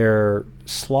 They're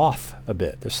sloth a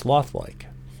bit. They're sloth-like.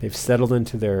 They've settled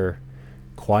into their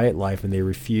quiet life and they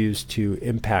refuse to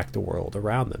impact the world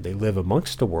around them. They live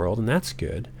amongst the world, and that's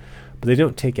good, but they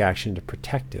don't take action to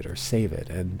protect it or save it.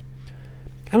 And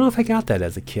I don't know if I got that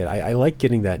as a kid. I like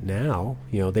getting that now.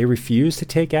 They refuse to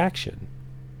take action.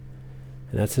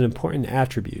 And that's an important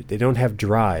attribute. They don't have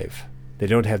drive. They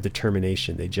don't have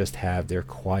determination. They just have their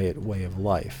quiet way of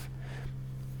life,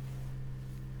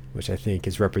 which I think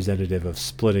is representative of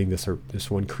splitting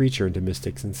this one creature into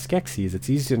mystics and Skeksis. It's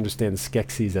easy to understand the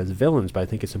Skeksis as villains, but I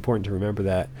think it's important to remember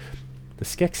that the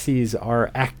Skeksis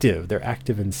are active. They're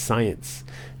active in science.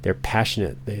 They're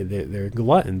passionate. They're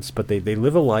gluttons, but they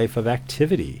live a life of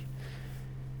activity.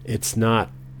 It's not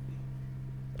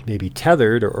maybe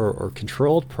tethered or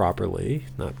controlled properly.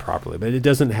 Not properly, but it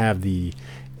doesn't have the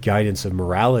guidance of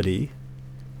morality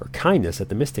or kindness that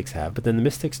the mystics have. But then the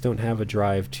mystics don't have a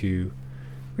drive to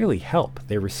really help.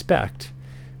 They respect,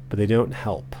 but they don't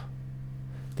help.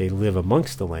 They live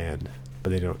amongst the land,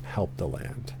 but they don't help the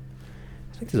land.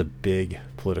 I think there's a big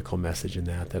political message in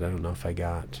that I don't know if I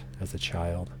got as a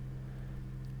child.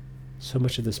 So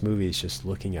much of this movie is just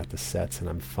looking at the sets, and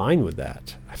I'm fine with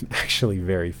that. I'm actually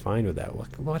very fine with that.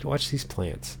 Watch these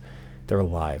plants. They're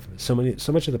alive. So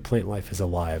much of the plant life is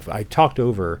alive. I talked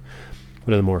over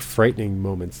one of the more frightening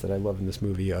moments that I love in this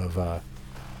movie of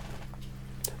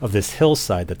this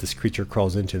hillside that this creature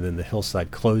crawls into, and then the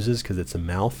hillside closes because it's a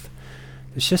mouth.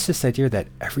 There's just this idea that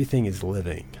everything is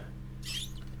living.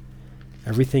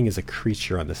 Everything is a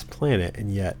creature on this planet,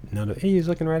 and yet he's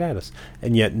looking right at us,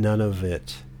 and yet none of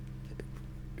it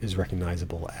is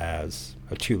recognizable as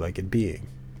a two-legged being,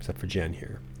 except for Jen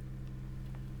here.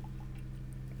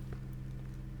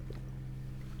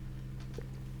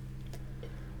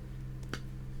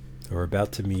 We're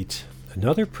about to meet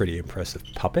another pretty impressive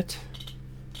puppet.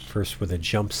 First with a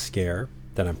jump scare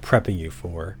that I'm prepping you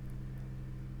for.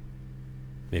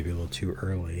 Maybe a little too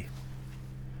early.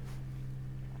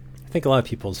 I think a lot of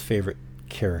people's favorite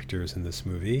characters in this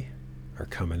movie are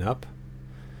coming up.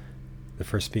 The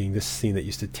first being this scene that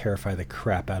used to terrify the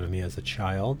crap out of me as a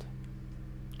child.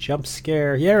 Jump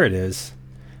scare, here it is.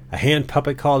 A hand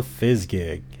puppet called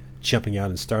Fizzgig, jumping out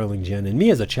and startling Jen. And me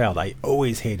as a child, I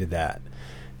always hated that.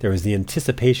 There was the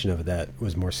anticipation of that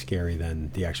was more scary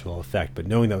than the actual effect, but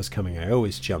knowing that was coming, I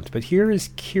always jumped. But here is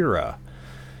Kira.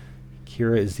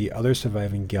 Kira is the other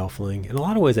surviving Gelfling. In a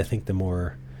lot of ways, I think the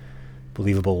more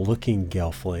believable-looking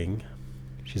Gelfling.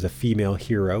 She's a female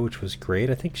hero, which was great.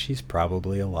 I think she's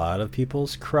probably a lot of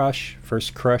people's crush.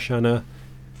 First crush on a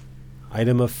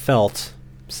item of felt,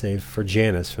 save for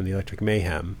Janice from the Electric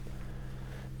Mayhem.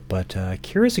 But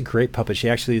Kira's a great puppet. She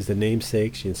actually is the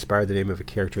namesake. She inspired the name of a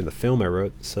character in the film I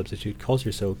wrote, Substitute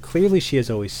Culture. So clearly she has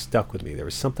always stuck with me. There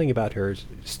was something about her,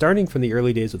 starting from the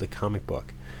early days of the comic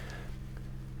book.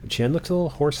 Jen looks a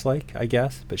little horse-like, I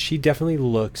guess, but she definitely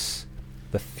looks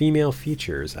the female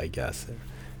features, I guess,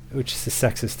 which is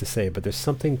sexist to say, but there's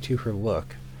something to her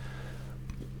look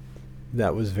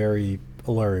that was very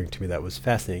alluring to me, that was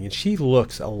fascinating. And she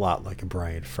looks a lot like a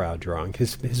Brian Froud drawing.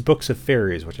 His books of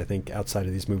fairies, which I think outside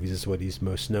of these movies is what he's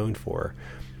most known for,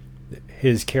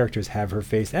 his characters have her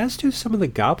face, as do some of the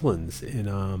goblins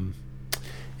in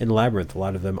Labyrinth. A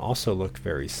lot of them also look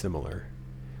very similar.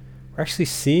 We're actually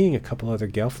seeing a couple other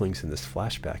Gelflings in this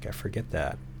flashback. I forget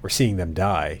that. We're seeing them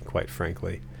die, quite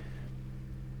frankly.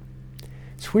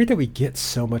 It's weird that we get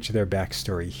so much of their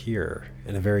backstory here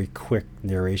in a very quick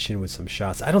narration with some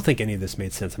shots. I don't think any of this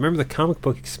made sense. I remember the comic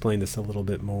book explained this a little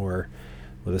bit more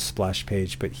with a splash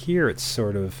page, but here it's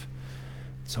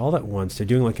all at once. They're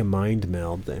doing like a mind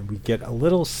meld, and we get a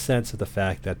little sense of the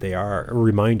fact that they are, a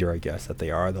reminder, I guess, that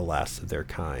they are the last of their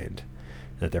kind,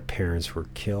 that their parents were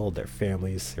killed, their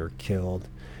families were killed,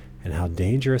 and how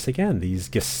dangerous, again, these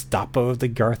Gestapo of the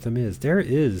Gartham is. There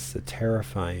is a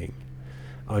terrifying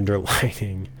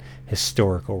underlining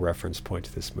historical reference point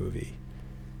to this movie.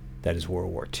 That is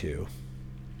World War II.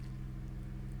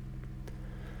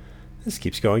 This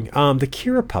keeps going. The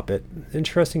Kira puppet,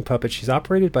 interesting puppet. She's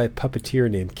operated by a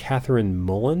puppeteer named Catherine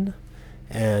Mullen.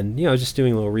 And, just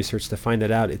doing a little research to find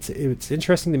that out. It's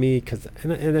interesting to me because,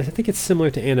 and I think it's similar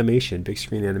to animation, big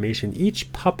screen animation.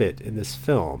 Each puppet in this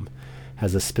film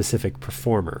has a specific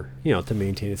performer, to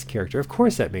maintain its character. Of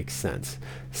course, that makes sense.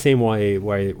 The same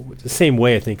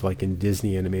way I think, like in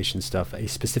Disney animation stuff, a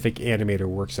specific animator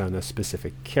works on a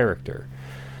specific character.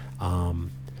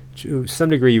 To some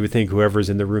degree, you would think whoever's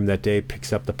in the room that day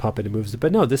picks up the puppet and moves it.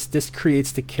 But no, this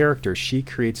creates the character. She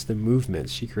creates the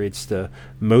movements. She creates the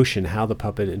motion, how the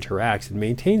puppet interacts, and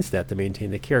maintains that to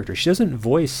maintain the character. She doesn't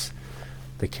voice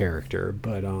the character,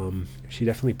 but she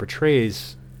definitely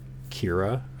portrays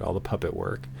Kira, all the puppet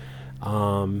work.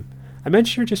 I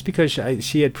mentioned her just because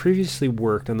she had previously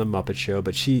worked on The Muppet Show,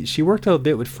 but she worked a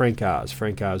bit with Frank Oz.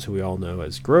 Frank Oz, who we all know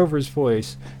as Grover's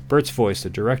voice, Bert's voice, the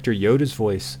director, Yoda's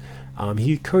voice.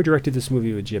 He co-directed this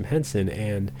movie with Jim Henson,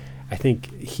 and I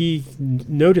think he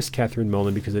noticed Catherine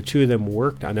Mullen because the two of them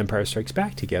worked on Empire Strikes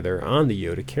Back together on the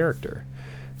Yoda character.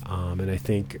 And I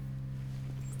think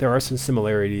there are some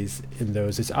similarities in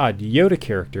those. It's odd. Yoda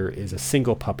character is a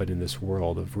single puppet in this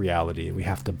world of reality, and we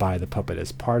have to buy the puppet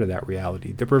as part of that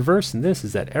reality. The reverse in this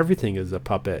is that everything is a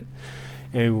puppet,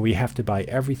 and we have to buy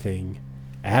everything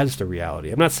as the reality.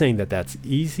 I'm not saying that that's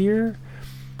easier.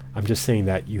 I'm just saying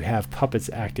that you have puppets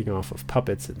acting off of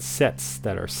puppets and sets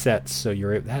that are sets. So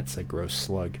that's a gross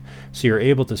slug. So you're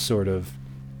able to sort of,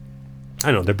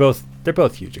 I don't know, they're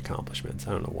both huge accomplishments.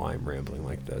 I don't know why I'm rambling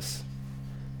like this.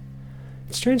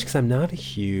 It's strange because I'm not a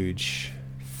huge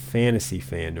fantasy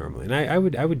fan normally, and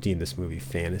I would deem this movie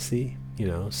fantasy,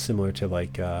 similar to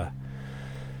like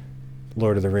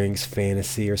Lord of the Rings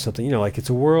fantasy or something. Like it's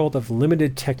a world of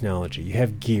limited technology. You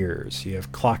have gears, you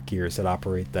have clock gears that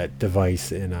operate that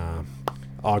device in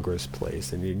Aughra's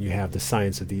place, and you have the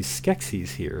science of these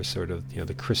Skeksis here, sort of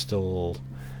the crystal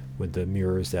with the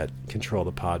mirrors that control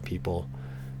the pod people.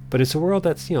 But it's a world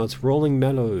that's, it's rolling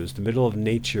meadows, the middle of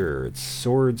nature. It's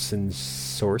swords and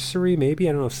sorcery, maybe.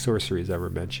 I don't know if sorcery is ever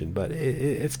mentioned, but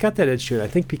it's got that edge to it. I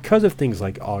think because of things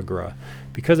like Aughra,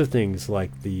 because of things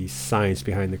like the science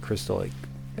behind the crystal,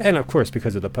 and of course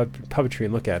because of the puppetry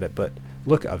and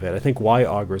look of it, I think why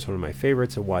Aughra is one of my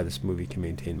favorites and why this movie can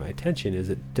maintain my attention is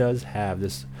it does have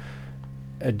this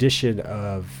addition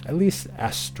of at least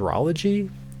astrology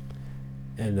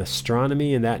and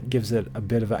astronomy, and that gives it a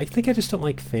bit of I think I just don't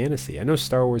like fantasy. I know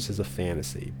Star Wars is a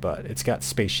fantasy, but it's got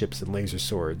spaceships and laser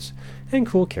swords and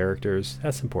cool characters.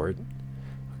 That's important.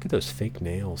 Look at those fake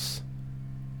nails.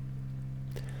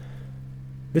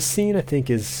 This scene, I think,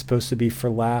 is supposed to be for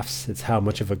laughs. It's how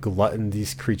much of a glutton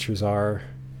these creatures are.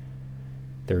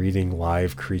 They're eating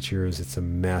live creatures. It's a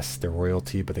mess. They're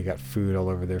royalty, but they got food all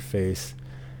over their face.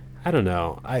 I don't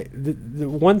know. The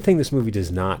one thing this movie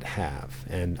does not have,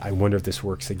 and I wonder if this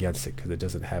works against it because it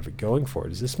doesn't have it going for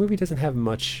it, is this movie doesn't have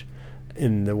much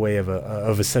in the way of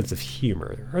a sense of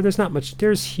humor. Or there's not much.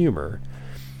 There's humor,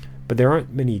 but there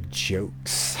aren't many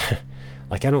jokes.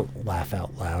 Like, I don't laugh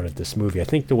out loud at this movie. I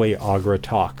think the way Aughra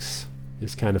talks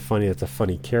is kind of funny. That's a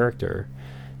funny character.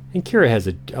 And Kira has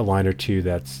a line or two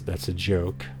that's a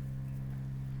joke.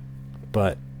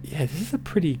 But yeah, this is a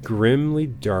pretty grimly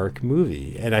dark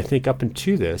movie. And I think up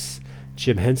until this,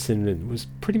 Jim Henson was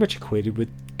pretty much equated with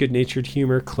good-natured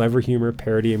humor, clever humor,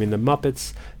 parody. I mean, The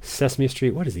Muppets, Sesame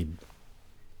Street. What is he,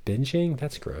 binging?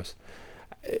 That's gross.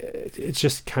 It's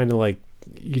just kind of like,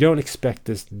 you don't expect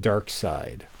this dark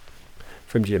side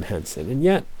from Jim Henson. And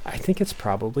yet, I think it's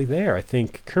probably there. I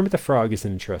think Kermit the Frog is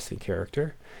an interesting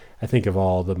character. I think of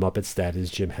all the Muppets, that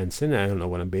is Jim Henson. I don't know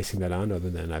what I'm basing that on,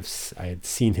 other than I had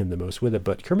seen him the most with it.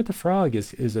 But Kermit the Frog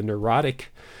is a neurotic,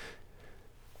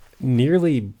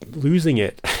 nearly losing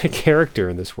it character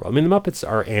in this world. I mean, the Muppets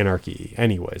are anarchy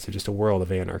anyways. They're just a world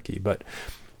of anarchy. But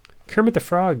Kermit the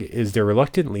Frog is their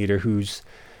reluctant leader who's,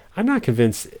 I'm not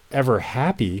convinced, ever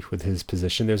happy with his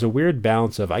position. There's a weird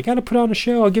balance of, I got to put on a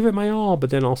show, I'll give it my all, but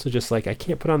then also just like, I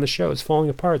can't put on the show. It's falling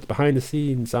apart. It's behind the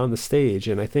scenes, on the stage.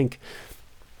 And I think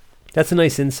that's a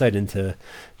nice insight into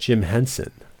Jim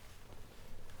Henson.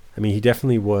 I mean, he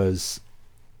definitely was,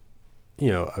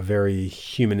 a very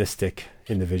humanistic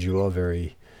individual,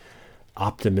 very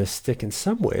optimistic in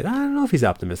some ways. I don't know if he's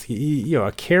optimistic.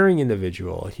 A caring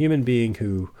individual, a human being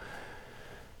who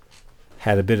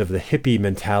had a bit of the hippie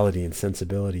mentality and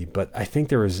sensibility. But I think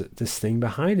there was this thing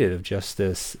behind it of just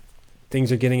this, things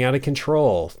are getting out of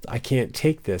control. I can't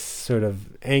take this sort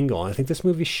of angle. And I think this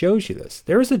movie shows you this.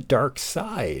 There is a dark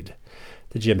side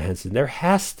to Jim Henson. There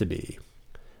has to be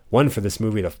one for this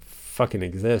movie to fucking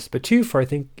exist. But two, for I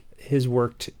think his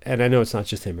work, and I know it's not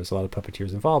just him, there's a lot of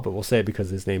puppeteers involved, but we'll say it because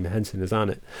his name Henson is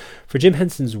on it. For Jim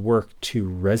Henson's work to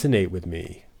resonate with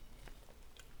me,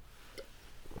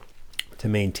 to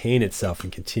maintain itself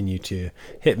and continue to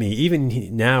hit me,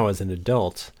 even now as an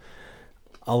adult,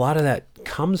 a lot of that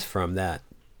comes from that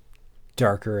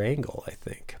darker angle, I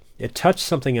think. It touched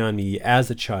something on me as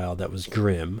a child that was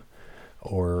grim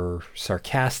or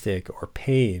sarcastic or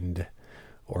pained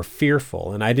or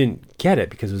fearful, and I didn't get it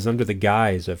because it was under the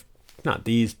guise of not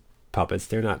these puppets,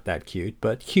 they're not that cute,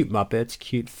 but cute Muppets,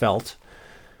 cute felt.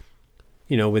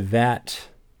 With that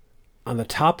on the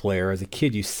top layer, as a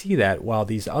kid, you see that, while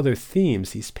these other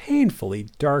themes, these painfully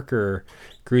darker,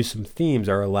 gruesome themes,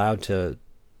 are allowed to,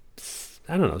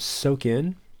 soak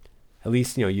in. At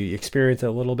least, you experience it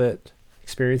a little bit.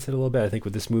 I think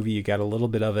with this movie, you got a little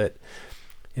bit of it.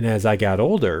 And as I got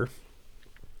older,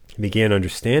 I began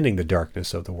understanding the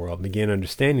darkness of the world, began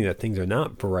understanding that things are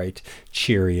not bright,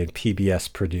 cheery, and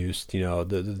PBS produced.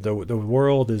 The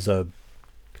world is a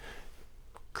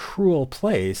cruel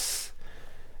place.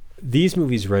 These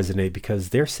movies resonate because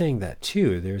they're saying that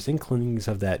too. There's inklings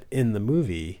of that in the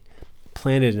movie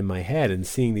planted in my head, and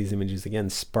seeing these images again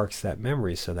sparks that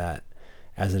memory so that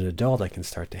as an adult I can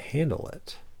start to handle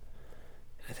it.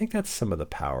 I think that's some of the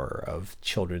power of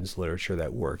children's literature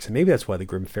that works. And maybe that's why the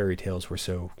Grimm fairy tales were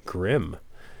so grim.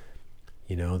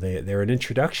 They're an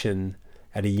introduction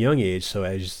at a young age, so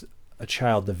as a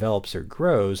child develops or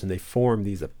grows and they form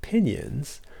these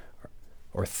opinions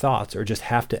or thoughts or just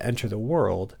have to enter the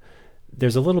world,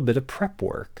 there's a little bit of prep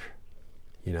work,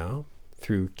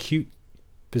 through cute,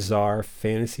 bizarre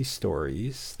fantasy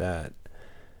stories that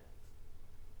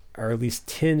are at least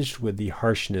tinged with the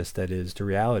harshness that is the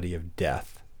reality of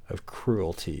death, of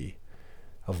cruelty,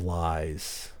 of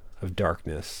lies, of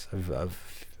darkness,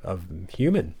 of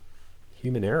human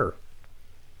error.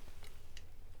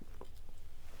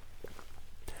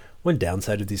 One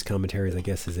downside of these commentaries, I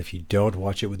guess, is if you don't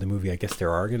watch it with the movie, I guess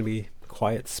there are going to be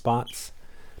quiet spots.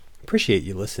 Appreciate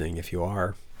you listening if you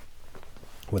are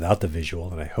without the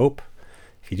visual, and I hope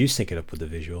if you do sync it up with the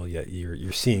visual, yet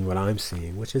you're seeing what I'm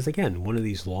seeing, which is, again, one of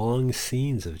these long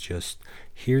scenes of just,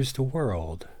 here's the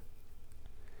world.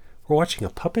 We're watching a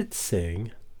puppet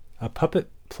sing, a puppet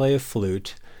play a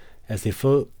flute as they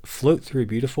float through a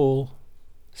beautiful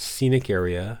scenic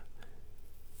area,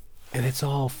 and it's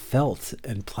all felt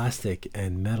and plastic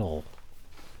and metal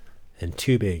and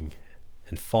tubing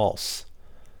and false.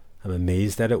 I'm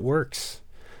amazed that it works.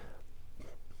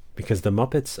 Because the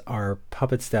Muppets are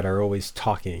puppets that are always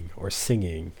talking or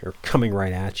singing or coming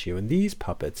right at you. And these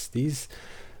puppets, these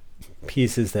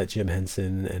pieces that Jim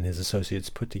Henson and his associates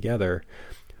put together,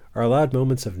 are allowed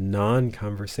moments of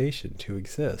non-conversation to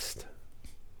exist.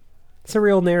 It's a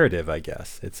real narrative, I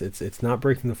guess. It's not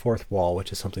breaking the fourth wall,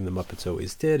 which is something the Muppets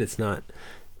always did. It's not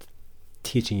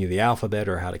teaching you the alphabet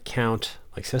or how to count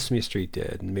like Sesame Street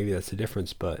did. And maybe that's the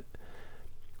difference, but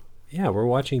yeah, we're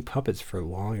watching puppets for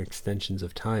long extensions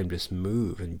of time just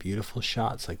move in beautiful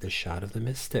shots like the shot of the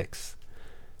Mystics.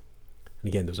 And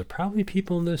again, those are probably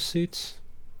people in those suits.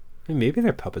 I mean, maybe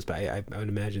they're puppets, but I would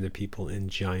imagine they're people in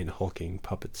giant hulking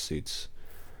puppet suits.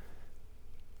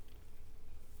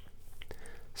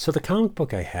 So the comic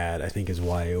book I had, I think, is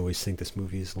why I always think this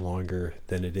movie is longer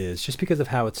than it is, just because of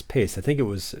how it's paced. I think it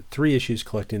was 3 issues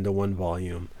collected into 1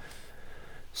 volume.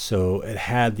 So it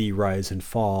had the rise and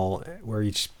fall where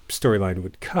each storyline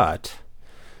would cut.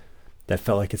 That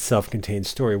felt like its self-contained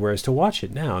story. Whereas to watch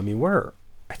it now, I mean,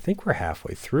 I think we're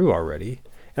halfway through already.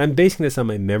 And I'm basing this on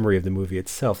my memory of the movie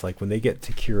itself. Like when they get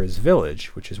to Kira's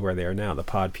village, which is where they are now, the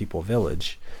Pod People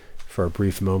village, for a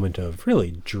brief moment of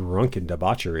really drunken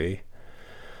debauchery.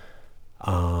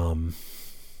 I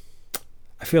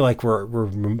feel like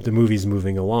the movie's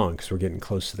moving along because we're getting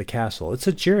close to the castle. It's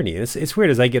a journey. It's weird.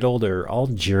 As I get older, all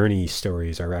journey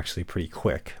stories are actually pretty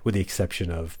quick, with the exception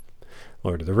of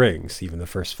Lord of the Rings. Even the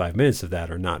first 5 minutes of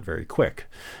that are not very quick.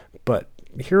 But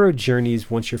hero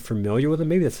journeys, once you're familiar with them,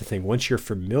 maybe that's the thing. Once you're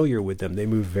familiar with them, they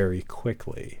move very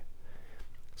quickly.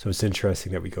 So it's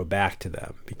interesting that we go back to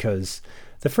them, because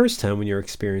the first time when you're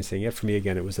experiencing it, for me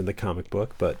again, it was in the comic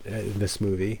book, but in this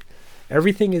movie,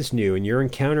 everything is new, and you're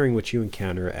encountering what you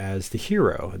encounter as the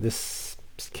hero. In this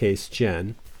case,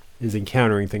 Jen is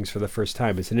encountering things for the first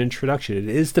time. It's an introduction. It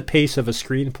is the pace of a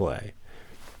screenplay.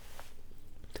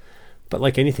 But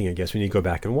like anything, I guess, when you go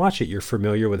back and watch it, you're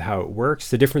familiar with how it works.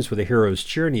 The difference with a hero's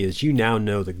journey is you now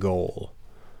know the goal.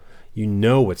 You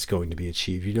know what's going to be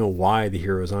achieved. You know why the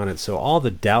hero's on it. So all the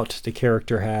doubt the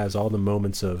character has, all the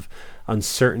moments of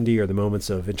uncertainty, or the moments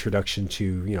of introduction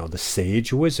to, the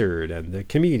sage wizard and the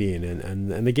comedian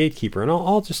and the gatekeeper, and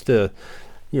all just the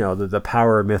the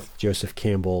power myth, Joseph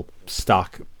Campbell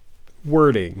stock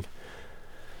wording,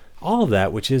 all of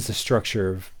that, which is the structure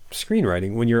of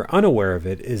screenwriting, when you're unaware of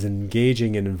it, is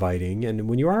engaging and inviting. And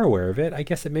when you are aware of it, I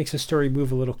guess it makes a story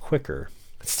move a little quicker.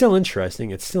 It's still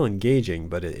interesting, it's still engaging,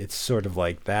 but it's sort of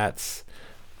like that's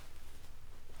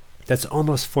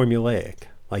almost formulaic.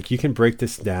 Like, you can break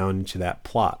this down into that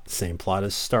plot. Same plot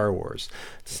as Star Wars.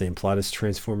 The same plot as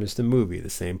Transformers the movie. The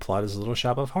same plot as Little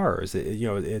Shop of Horrors.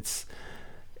 It's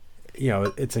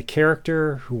a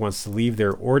character who wants to leave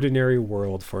their ordinary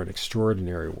world for an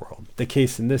extraordinary world. The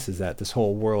case in this is that this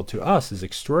whole world to us is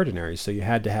extraordinary. So you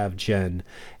had to have Jen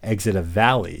exit a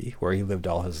valley where he lived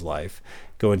all his life,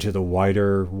 go into the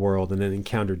wider world, and then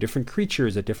encounter different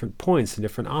creatures at different points and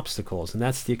different obstacles. And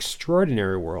that's the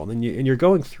extraordinary world. And you're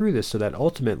going through this so that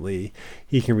ultimately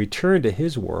he can return to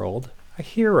his world a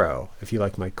hero, if you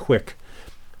like my quick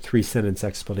 3-sentence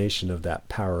explanation of that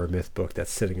Power of Myth book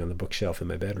that's sitting on the bookshelf in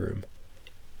my bedroom.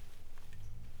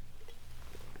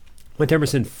 Went to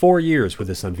Emerson 4 years with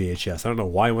this on VHS. I don't know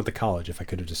why I went to college if I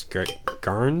could have just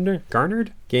gotten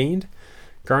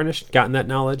that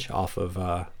knowledge off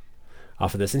of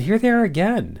this. And here they are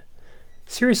again.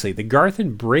 Seriously, the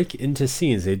Garthen break into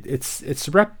scenes. It's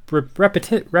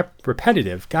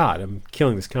repetitive. God, I'm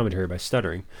killing this commentary by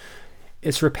stuttering.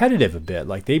 It's repetitive a bit.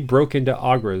 Like, they broke into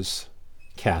Agra's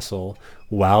castle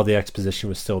while the exposition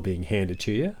was still being handed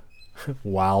to you,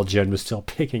 while Jen was still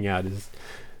picking out his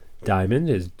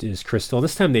diamond, his crystal. And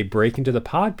this time they break into the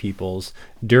pod peoples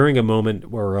during a moment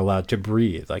where we're allowed to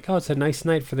breathe. Like, oh, it's a nice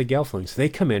night for the Gelflings. They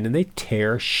come in and they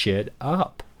tear shit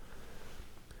up.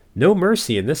 No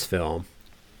mercy in this film.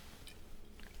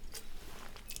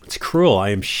 It's cruel. I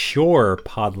am sure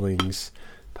pod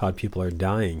people are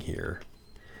dying here.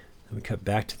 And we cut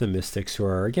back to the mystics, who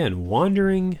are again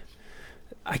wandering.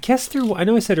 I guess I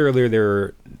know I said earlier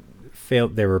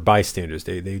they were bystanders.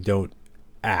 They don't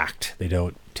act. They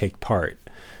don't take part.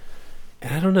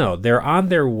 And I don't know. They're on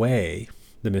their way,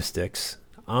 the mystics,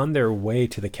 on their way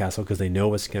to the castle because they know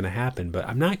what's going to happen. But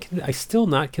I'm still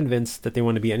not convinced that they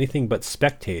want to be anything but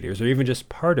spectators or even just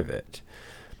part of it.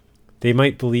 They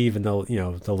might believe in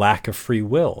the lack of free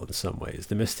will in some ways.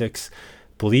 The mystics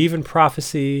believe in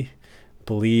prophecy,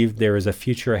 believe there is a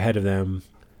future ahead of them.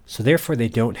 So therefore they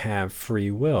don't have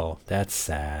free will. That's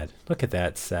sad. Look at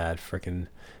that sad frickin'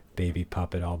 baby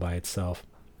puppet all by itself.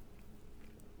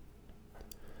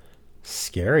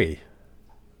 Scary.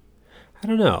 I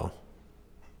don't know.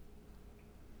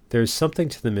 There's something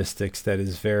to the mystics that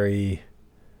is very,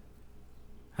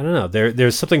 I don't know.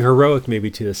 There's something heroic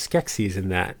maybe to the Skeksis in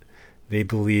that they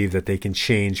believe that they can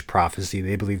change prophecy.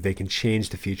 They believe they can change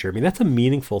the future. I mean, that's a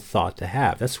meaningful thought to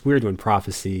have. That's weird when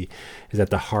prophecy is at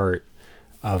the heart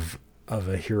of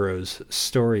a hero's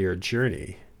story or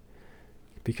journey,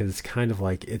 because it's kind of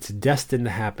like it's destined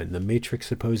to happen. The Matrix,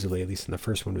 supposedly, at least in the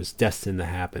first one, was destined to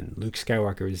happen. Luke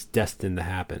Skywalker is destined to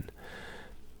happen.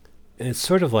 And it's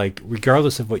sort of like,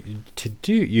 regardless of what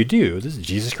you do, this is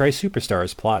Jesus Christ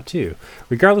Superstar's plot too.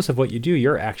 Regardless of what you do,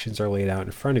 your actions are laid out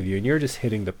in front of you, and you're just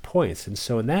hitting the points. And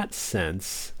so in that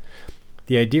sense,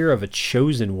 the idea of a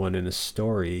chosen one in a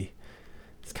story,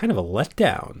 it's kind of a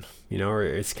letdown, or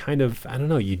it's kind of, I don't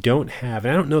know, you don't have,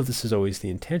 and I don't know if this is always the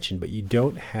intention, but you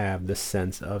don't have the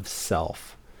sense of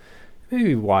self.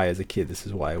 Maybe why as a kid, this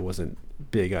is why I wasn't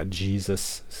big on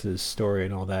Jesus' story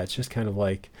and all that. It's just kind of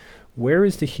like, where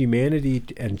is the humanity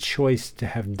and choice to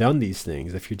have done these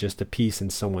things if you're just a piece in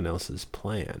someone else's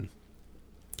plan?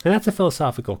 And that's a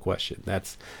philosophical question.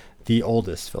 That's the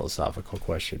oldest philosophical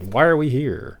question. Why are we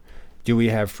here? Do we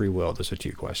have free will? Those are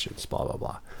two questions, blah, blah,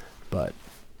 blah. But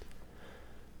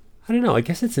I don't know. I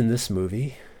guess it's in this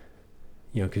movie,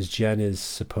 because Jen is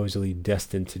supposedly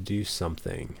destined to do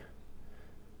something.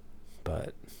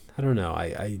 But I don't know.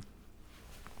 I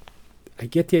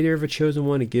get the idea of a chosen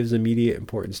one. It gives immediate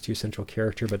importance to your central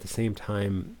character, but at the same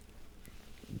time,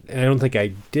 and I don't think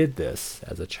I did this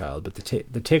as a child, but the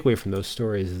takeaway from those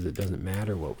stories is it doesn't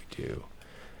matter what we do.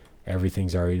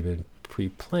 Everything's already been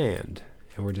pre-planned,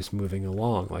 and we're just moving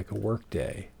along like a work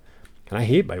day. And I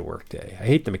hate my work day. I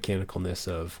hate the mechanicalness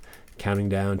of counting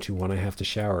down to when I have to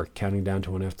shower, counting down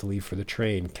to when I have to leave for the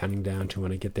train, counting down to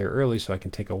when I get there early so I can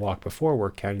take a walk before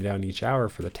work, counting down each hour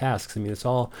for the tasks. I mean, it's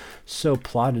all so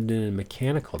plotted in and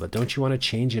mechanical that don't you want to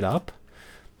change it up?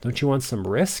 Don't you want some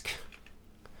risk?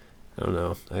 I don't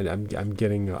know. I'm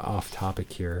getting off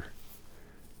topic here.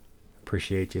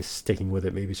 Appreciate you sticking with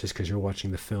it. Maybe it's just because you're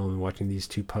watching the film and watching these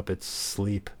two puppets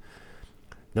sleep.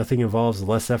 Nothing involves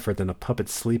less effort than a puppet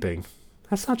sleeping.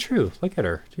 That's not true. Look at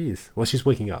her. Jeez. Well, she's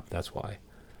waking up. That's why.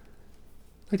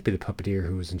 I'd like to be the puppeteer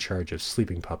who was in charge of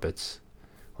sleeping puppets.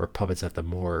 Or puppets at the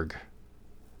morgue.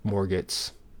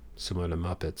 Morgates. similar to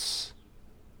Muppets.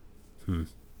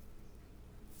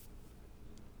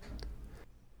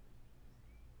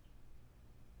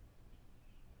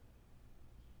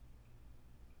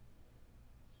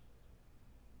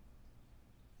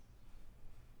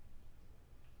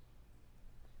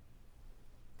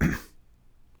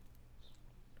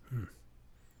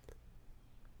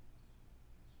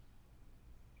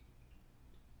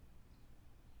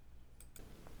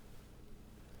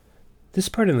 This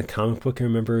part in the comic book I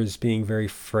remember as being very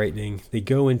frightening. They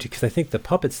go into, because I think the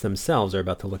puppets themselves are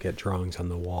about to look at drawings on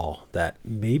the wall that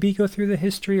maybe go through the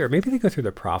history, or maybe they go through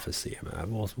the prophecy. I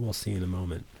mean, we'll see in a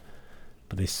moment.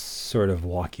 But they sort of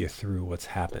walk you through what's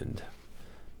happened.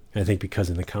 And I think because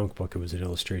in the comic book it was an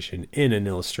illustration in an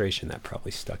illustration, that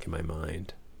probably stuck in my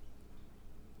mind.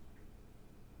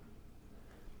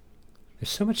 There's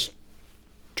so much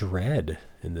dread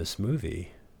in this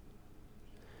movie.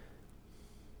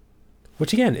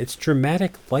 Which again, it's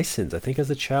dramatic license. I think as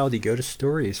a child you go to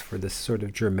stories for this sort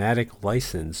of dramatic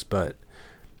license, but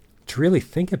to really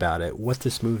think about it, what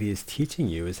this movie is teaching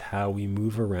you is how we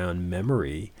move around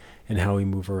memory and how we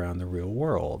move around the real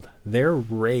world. Their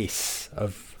race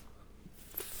of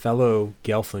fellow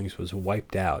Gelflings was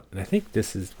wiped out, and I think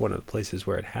this is one of the places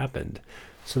where it happened.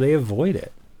 So they avoid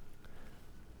it.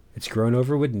 It's grown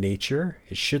over with nature.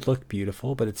 It should look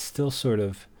beautiful, but it's still sort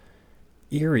of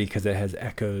eerie because it has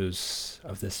echoes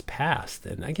of this past.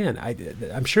 And again,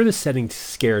 I'm sure the setting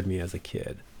scared me as a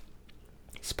kid.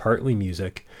 It's partly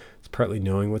music, it's partly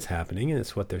knowing what's happening, and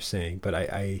it's what they're saying. But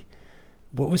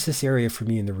what was this area for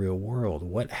me in the real world?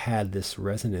 What had this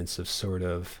resonance of sort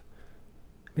of,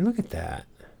 I mean, look at that.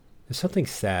 There's something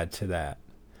sad to that.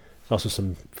 There's also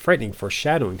some frightening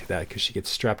foreshadowing to that because she gets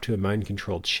strapped to a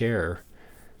mind-controlled chair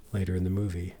later in the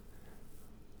movie.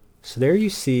 So there you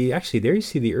see the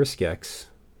Urskeks,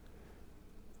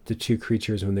 the two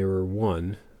creatures when they were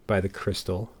one by the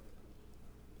crystal.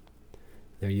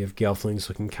 There you have Gelflings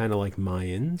looking kind of like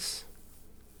Mayans.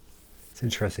 It's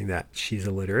interesting that she's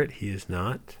illiterate, he is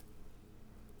not.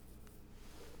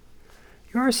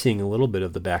 You are seeing a little bit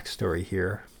of the backstory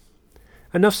here.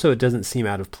 Enough so it doesn't seem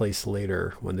out of place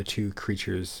later when the two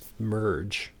creatures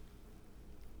merge.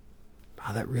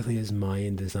 Wow, that really is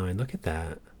Mayan design. Look at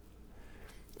that.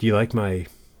 Do you like my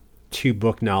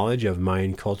 2-book knowledge of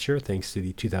Mayan culture thanks to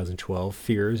the 2012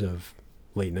 fears of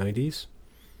late 90s?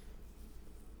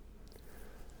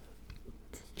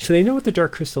 So they know what the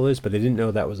Dark Crystal is, but they didn't know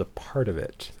that was a part of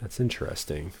it. That's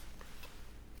interesting.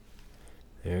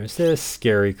 There's this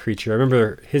scary creature. I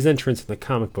remember his entrance in the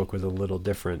comic book was a little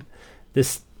different.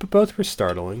 Both were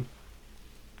startling.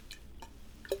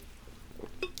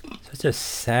 Such a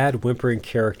sad, whimpering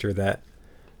character that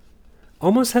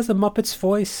almost has a Muppet's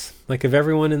voice. Like, of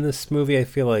everyone in this movie, I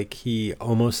feel like he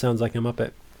almost sounds like a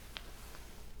Muppet.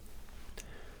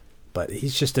 But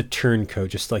he's just a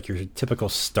turncoat, just like your typical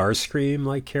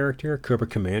Starscream-like character, Cobra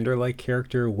Commander-like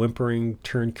character, whimpering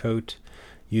turncoat,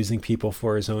 using people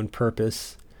for his own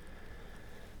purpose.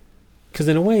 Because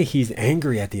in a way, he's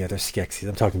angry at the other Skeksis.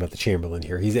 I'm talking about the Chamberlain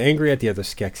here. He's angry at the other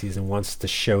Skeksis and wants to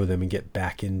show them and get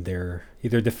back in their,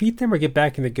 either defeat them or get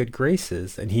back in their good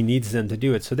graces, and he needs them to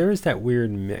do it. So there is that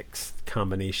weird mixed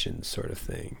combination sort of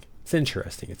thing. It's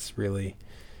interesting. It's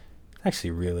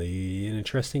actually really an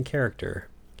interesting character.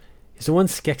 He's the one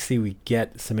Skeksi we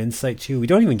get some insight to. We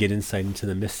don't even get insight into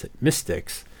the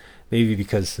mystics. Maybe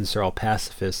because since they're all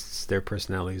pacifists, their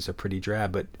personalities are pretty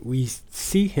drab. But we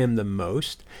see him the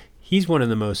most. He's one of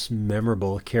the most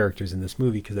memorable characters in this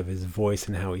movie because of his voice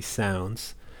and how he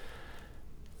sounds.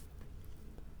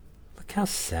 Look how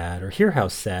sad, or hear how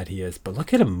sad he is. But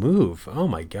look at him move. Oh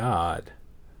my God.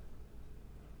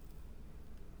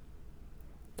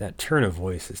 That turn of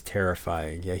voice is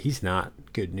terrifying. Yeah, he's not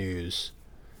good news.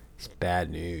 He's bad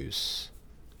news.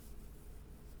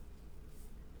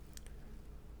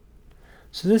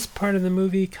 So this part of the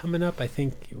movie coming up, I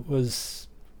think it was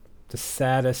the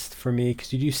saddest for me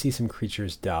because you do see some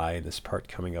creatures die in this part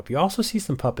coming up. You also see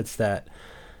some puppets that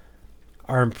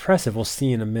are impressive. We'll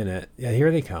see in a minute. Yeah,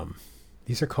 here they come.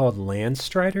 These are called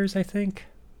Landstriders, I think.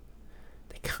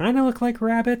 They kind of look like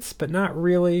rabbits, but not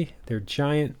really. They're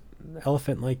giant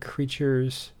elephant-like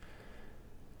creatures.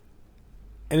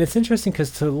 And it's interesting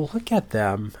because to look at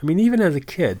them, I mean, even as a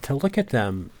kid, to look at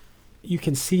them, you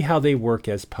can see how they work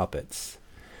as puppets.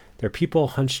 They're people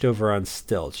hunched over on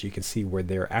stilts. You can see where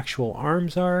their actual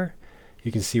arms are.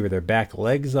 You can see where their back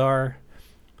legs are.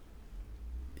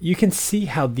 You can see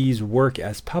how these work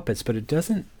as puppets, but I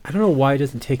don't know why it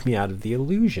doesn't take me out of the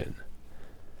illusion.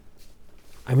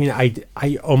 I mean,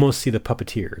 I almost see the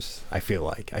puppeteers, I feel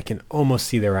like. I can almost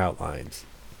see their outlines.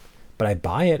 but I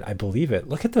buy it. I believe it.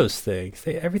 Look at those things.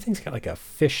 Everything's got like a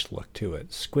fish look to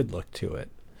it, squid look to it.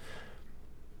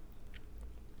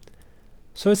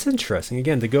 So it's interesting.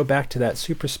 Again, to go back to that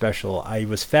super special, I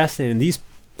was fascinated. And these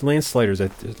land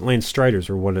striders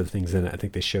were one of the things in it. I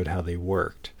think they showed how they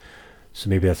worked. So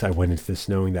maybe I went into this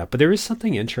knowing that. But there is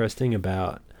something interesting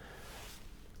about...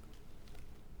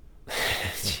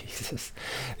 Jesus.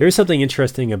 There is something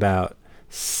interesting about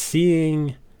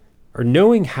seeing or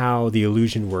knowing how the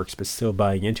illusion works, but still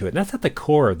buying into it. And that's at the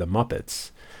core of the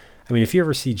Muppets. I mean, if you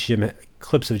ever see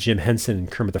clips of Jim Henson and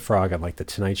Kermit the Frog on like The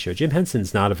Tonight Show, Jim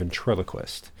Henson's not a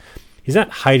ventriloquist. He's not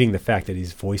hiding the fact that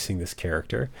he's voicing this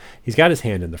character. He's got his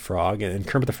hand in the frog, and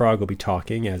Kermit the Frog will be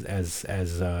talking as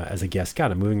a guest.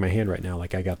 God, I'm moving my hand right now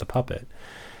like I got the puppet.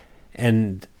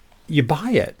 And you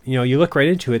buy it. You know, you look right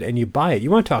into it and you buy it.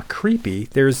 You want to talk creepy.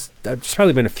 There's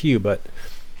probably been a few, but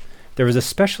there was a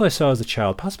special I saw as a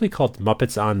child, possibly called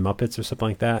Muppets on Muppets or something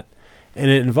like that.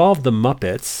 And it involved the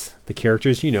Muppets, the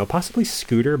characters, you know, possibly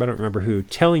Scooter, but I don't remember who,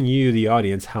 telling you, the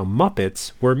audience, how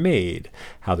Muppets were made,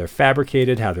 how they're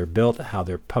fabricated, how they're built, how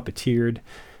they're puppeteered.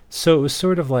 So it was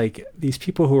sort of like these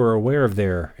people who are aware of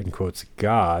their, in quotes,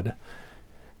 God,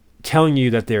 telling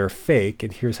you that they're fake,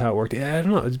 and here's how it worked. I don't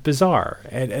know, it's bizarre.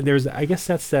 And there's, I guess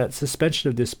that's that suspension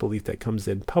of disbelief that comes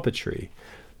in puppetry.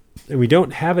 And we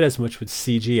don't have it as much with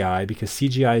CGI, because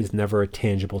CGI is never a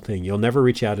tangible thing. You'll never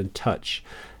reach out and touch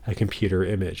a computer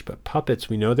image. But puppets,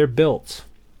 we know they're built.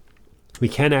 We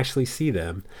can actually see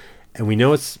them. And we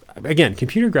know it's, again,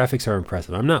 computer graphics are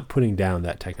impressive. I'm not putting down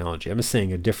that technology. I'm just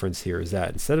saying a difference here is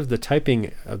that instead of the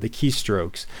typing of the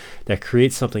keystrokes that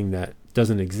create something that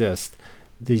doesn't exist,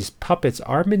 these puppets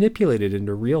are manipulated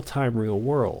into real-time, real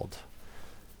world.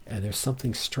 And there's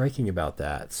something striking about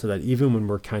that, so that even when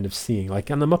we're kind of seeing,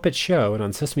 like on the Muppet Show and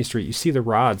on Sesame Street, you see the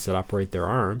rods that operate their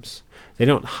arms. They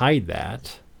don't hide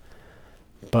that,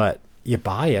 but you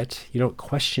buy it. You don't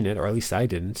question it, or at least I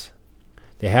didn't.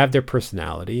 They have their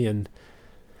personality, and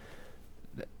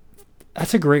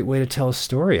that's a great way to tell a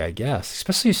story, I guess,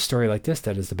 especially a story like this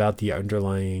that is about the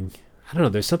underlying... I don't know,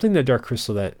 there's something in the Dark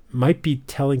Crystal that might be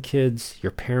telling kids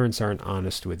your parents aren't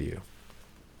honest with you.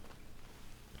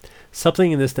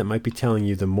 Something in this that might be telling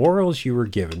you the morals you were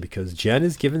given, because Jen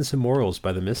is given some morals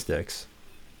by the Mystics.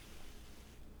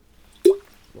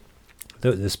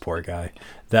 This poor guy.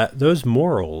 That those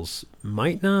morals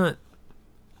might not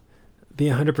be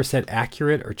 100%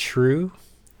 accurate or true.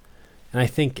 And I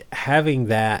think having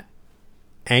that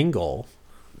angle,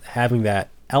 having that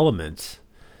element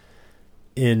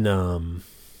in the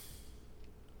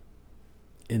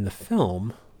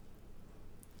film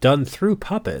done through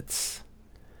puppets,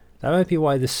 that might be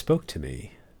why this spoke to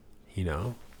me, you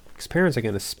know, because parents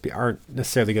aren't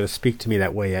necessarily going to speak to me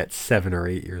that way at 7 or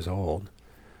 8 years old.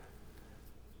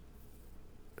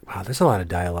 Wow, there's a lot of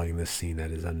dialogue in this scene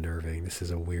that is unnerving. This is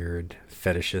a weird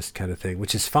fetishist kind of thing,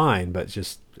 which is fine, but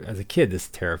just as a kid, this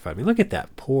terrified me. Look at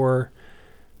that poor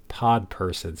pod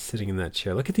person sitting in that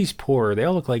chair. Look at these they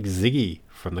all look like Ziggy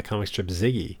from the comic strip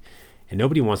Ziggy. And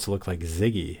nobody wants to look like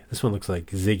Ziggy. This one looks like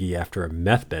Ziggy after a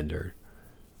meth bender.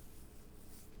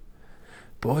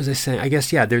 But what was I saying? I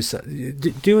guess, yeah, there's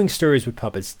doing stories with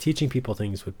puppets, teaching people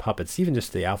things with puppets, even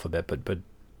just the alphabet, but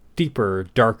deeper,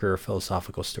 darker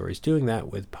philosophical stories. Doing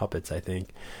that with puppets, I think,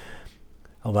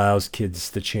 allows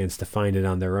kids the chance to find it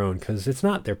on their own, because it's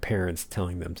not their parents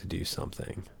telling them to do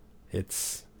something.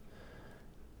 It's,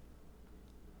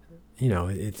 you know,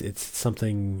 it's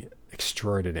something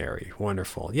extraordinary,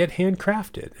 wonderful, yet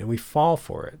handcrafted, and we fall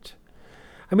for it.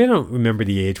 I mean, I don't remember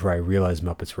the age where I realized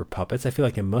Muppets were puppets. I feel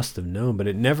like I must have known, but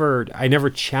I never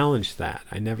challenged that.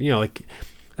 I never, you know, like,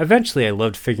 eventually I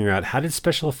loved figuring out, how did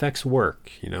special effects work?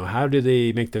 You know, how do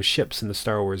they make those ships in the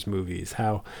Star Wars movies?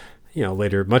 How, you know,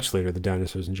 much later, the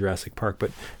dinosaurs in Jurassic Park,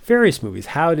 but various movies,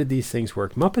 how did these things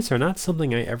work? Muppets are not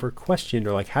something I ever questioned,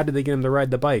 or like, how did they get them to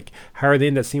ride the bike? How are they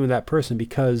in that scene with that person?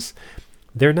 Because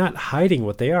they're not hiding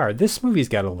what they are. This movie's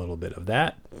got a little bit of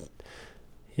that.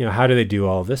 You know, how do they do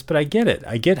all of this? But I get it.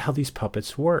 I get how these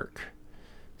puppets work.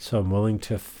 So I'm willing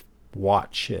to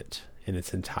watch it in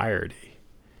its entirety,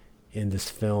 in this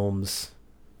film's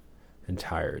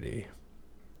entirety.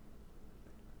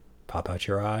 Pop out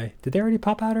your eye. Did they already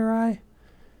pop out her eye?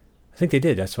 I think they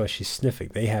did. That's why she's sniffing.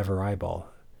 They have her eyeball.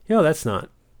 You know, that's not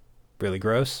really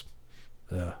gross.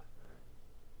 Ugh.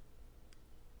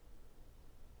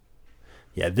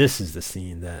 Yeah, this is the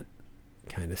scene that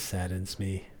kind of saddens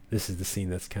me. This is the scene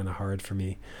that's kind of hard for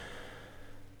me.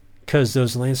 Because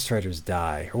those land striders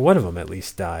die, or one of them at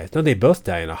least dies. No, they both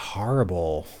die in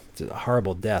horrible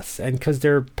deaths. And because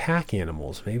they're pack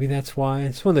animals. Maybe that's why.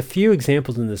 It's one of the few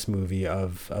examples in this movie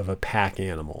of a pack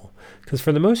animal. Because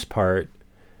for the most part,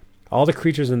 All the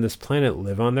creatures on this planet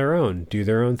live on their own, do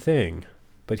their own thing.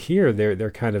 But here,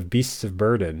 they're kind of beasts of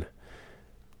burden.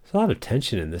 There's a lot of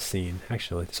tension in this scene,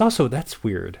 actually. There's also, that's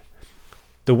weird.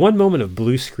 The one moment of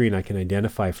blue screen I can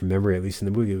identify from memory, at least in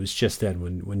the movie, it was just then,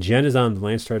 when Jen is on the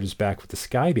Landstrider's back with the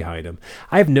sky behind him.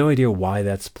 I have no idea why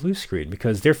that's blue screen,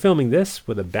 because they're filming this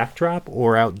with a backdrop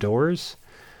or outdoors.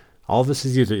 All this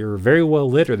is either very well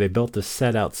lit or they built the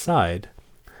set outside.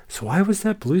 So why was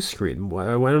that blue screen? I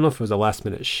don't know if it was a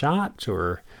last-minute shot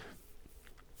or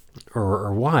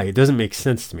why. It doesn't make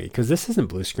sense to me, because this isn't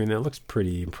blue screen. That looks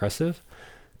pretty impressive.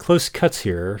 Close cuts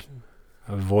here.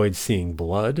 Avoid seeing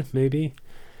blood, maybe.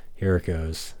 Here it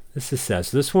goes. This is sad.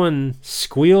 So this one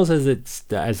squeals as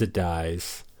it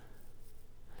dies,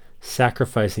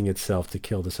 sacrificing itself to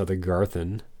kill this other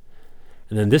Garthan.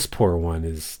 And then this poor one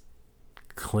is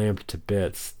clamped to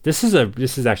bits. This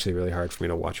is actually really hard for me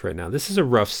to watch right now. This is a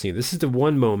rough scene. This is the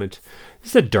one moment. This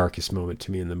is the darkest moment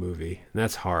to me in the movie, and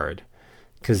that's hard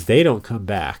because they don't come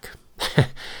back.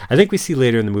 I think we see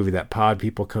later in the movie that pod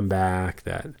people come back,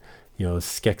 that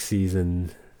Skeksis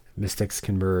and Mystics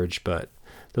can merge, but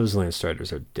those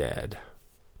Landstriders are dead.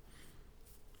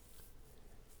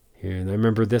 Here, and I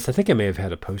remember this. I think I may have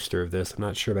had a poster of this. I'm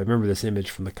not sure, but I remember this image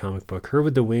from the comic book. Her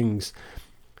with the wings.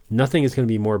 Nothing is going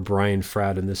to be more Brian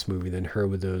Froud in this movie than her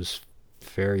with those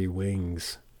fairy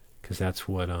wings, because that's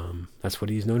what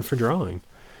he's known for drawing.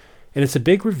 And it's a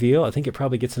big reveal. I think it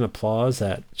probably gets an applause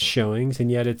at showings,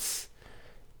 and yet it's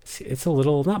a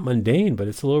little, not mundane, but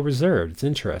it's a little reserved. It's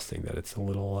interesting that it's a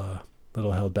little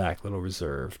held back, a little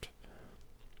reserved.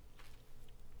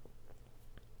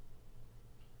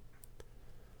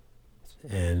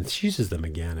 And she uses them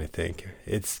again, I think.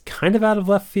 It's kind of out of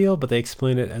left field, but they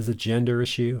explain it as a gender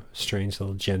issue. Strange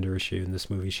little gender issue in this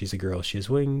movie. She's a girl, she has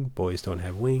wings. Boys don't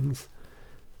have wings.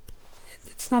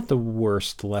 It's not the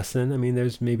worst lesson. I mean,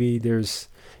 there's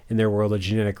in their world a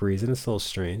genetic reason. It's a little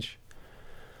strange.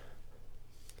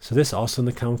 So this also in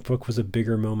the comic book was a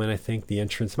bigger moment, I think. The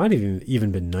entrance might have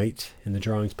even been night in the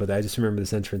drawings, but I just remember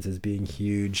this entrance as being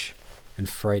huge and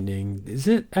frightening. Is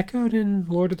it echoed in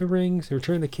Lord of the Rings? In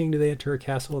Return of the King, do they enter a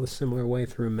castle in a similar way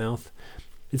through a mouth?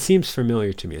 It seems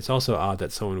familiar to me. It's also odd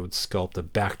that someone would sculpt a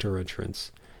back door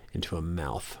entrance into a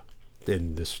mouth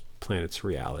in this planet's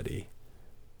reality.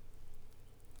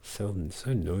 So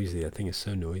noisy. That thing is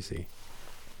so noisy.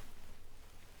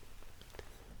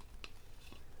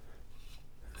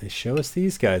 They show us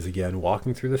these guys again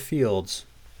walking through the fields.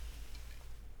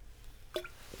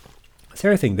 That's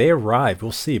everything. They arrive,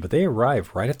 we'll see, but they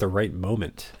arrive right at the right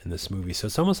moment in this movie. So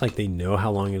it's almost like they know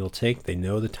how long it'll take. They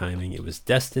know the timing. It was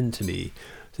destined to be.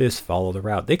 So they just follow the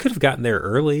route. They could have gotten there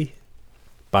early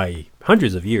by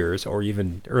hundreds of years or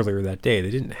even earlier that day.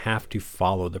 They didn't have to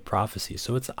follow the prophecy.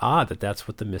 So it's odd that that's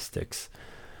what the mystics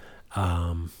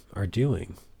are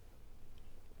doing.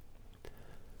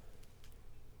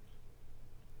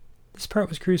 This part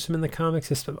was gruesome in the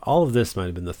comics. All of this might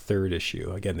have been the third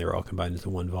issue. Again, they were all combined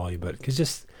into one volume, but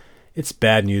because it's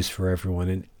bad news for everyone,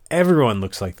 and everyone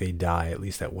looks like they die at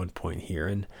least at one point here.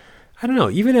 And I don't know,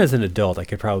 even as an adult, I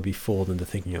could probably be fooled into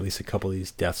thinking at least a couple of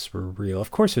these deaths were real. Of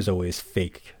course, there's always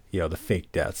fake, the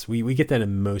fake deaths. We get that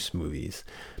in most movies.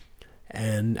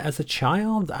 And as a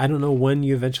child, I don't know when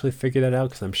you eventually figure that out,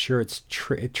 because I'm sure it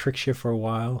tricks you for a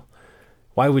while.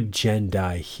 Why would Jen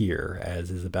die here,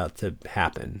 as is about to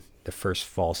happen? The first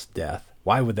false death.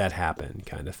 Why would that happen,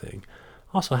 kind of thing.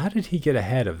 Also, how did he get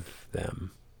ahead of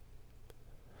them?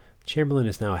 Chamberlain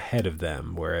is now ahead of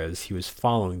them, whereas he was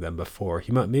following them before.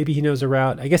 Maybe he knows a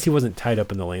route. I guess he wasn't tied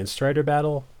up in the Landstrider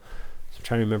battle. So I'm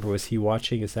trying to remember, was he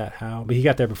watching? Is that how? But he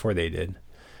got there before they did.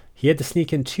 He had to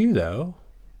sneak in too, though.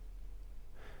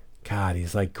 God,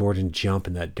 he's like Gordon Jump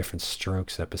in that Different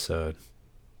Strokes episode.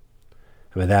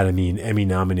 And by that I mean Emmy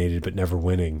nominated but never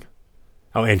winning.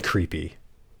 Oh, and creepy.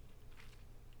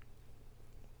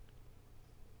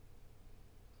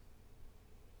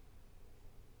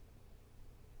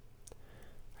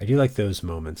 I do like those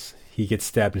moments. He gets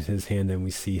stabbed in his hand, and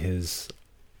we see his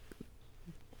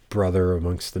brother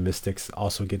amongst the mystics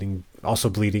also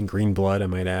bleeding green blood, I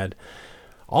might add.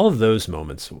 All of those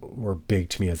moments were big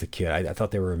to me as a kid. I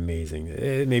thought they were amazing.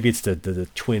 Maybe it's the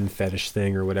twin fetish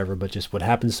thing or whatever, but just what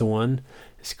happens to one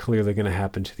is clearly going to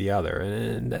happen to the other.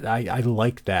 And I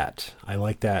like that. I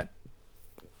like that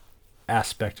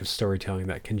aspect of storytelling,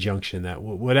 that conjunction, that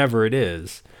whatever it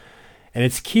is. And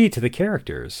it's key to the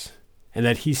characters. And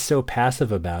that he's so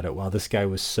passive about it, while this guy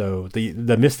was so...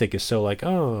 The mystic is so like,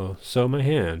 oh, so my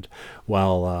hand.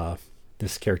 While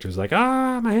this character is like,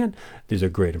 my hand. These are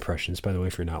great impressions, by the way.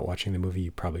 If you're not watching the movie,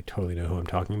 you probably totally know who I'm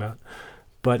talking about.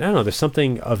 But I don't know, there's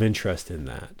something of interest in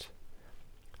that.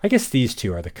 I guess these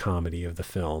two are the comedy of the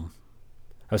film.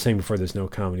 I was saying before, there's no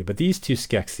comedy, but these two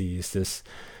Skeksis, this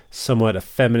somewhat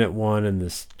effeminate one and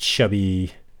this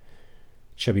chubby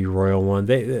royal one,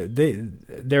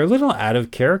 they're a little out of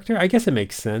character. I guess it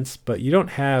makes sense, but you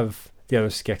don't have the other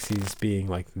Skeksis being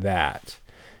like that.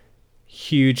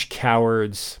 Huge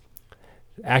cowards,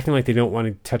 acting like they don't want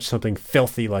to touch something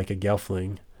filthy like a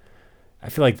Gelfling. I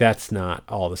feel like that's not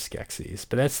all the Skeksis,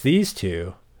 but that's these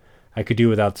two. I could do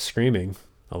without the screaming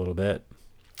a little bit.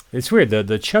 It's weird. The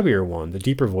chubbier one, the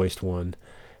deeper voiced one,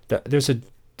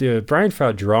 the Brian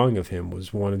Froud drawing of him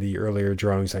was one of the earlier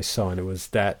drawings I saw, and it was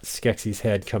that Skeksis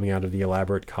head coming out of the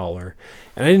elaborate collar.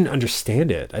 And I didn't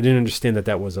understand it. I didn't understand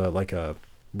that was like a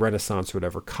Renaissance or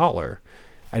whatever collar.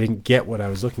 I didn't get what I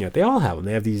was looking at. They all have them.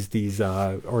 They have these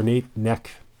ornate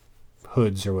neck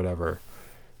hoods or whatever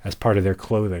as part of their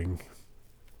clothing.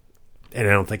 And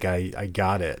I don't think I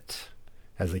got it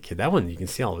as a kid. That one, you can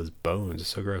see all of his bones.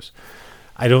 It's so gross.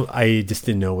 I just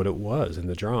didn't know what it was in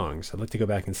the drawings. I'd like to go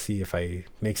back and see if I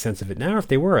make sense of it now or if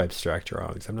they were abstract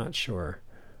drawings. I'm not sure.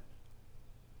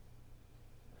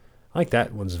 I like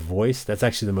that one's voice. That's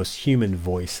actually the most human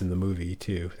voice in the movie,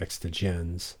 too, next to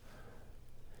Jen's.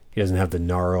 He doesn't have the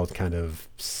gnarled kind of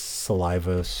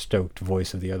saliva-stoked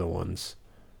voice of the other ones.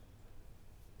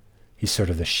 He's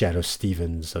sort of the Shadow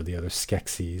Stevens of the other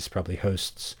Skeksis. Probably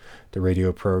hosts the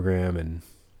radio program and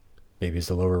maybe is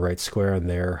the lower right square on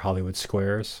their Hollywood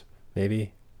Squares.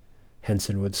 Maybe.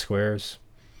 Hensonwood Squares.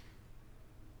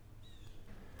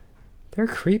 They're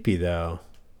creepy, though.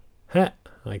 Heh.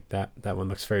 Like that. That one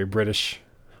looks very British.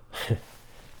 I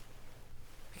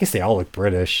guess they all look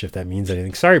British, if that means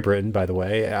anything. Sorry, Britain, by the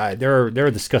way. There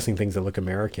are discussing things that look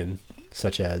American,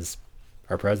 such as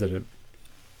our president.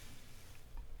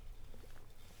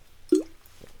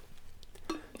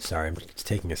 Sorry, I'm just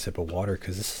taking a sip of water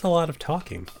because this is a lot of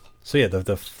talking. So yeah,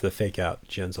 the fake out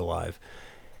Jen's alive.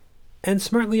 And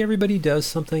smartly everybody does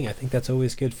something. I think that's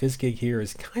always good. Fizzgig here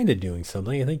is kind of doing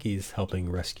something. I think he's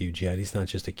helping rescue Jen. He's not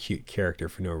just a cute character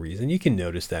for no reason. You can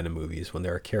notice that in movies when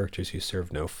there are characters who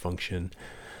serve no function.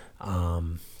 A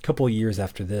couple of years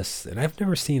after this, and I've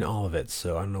never seen all of it,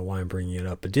 so I don't know why I'm bringing it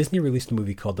up, but Disney released a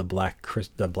movie called The Black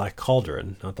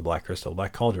Cauldron, not The Black Crystal,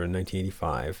 Black Cauldron in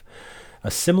 1985. A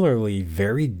similarly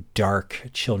very dark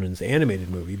children's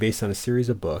animated movie based on a series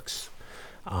of books.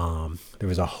 There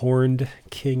was a horned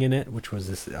king in it, which was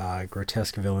this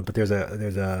grotesque villain. But there's a I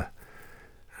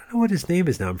don't know what his name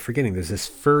is now. I'm forgetting. There's this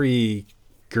furry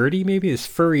Gertie, maybe this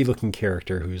furry looking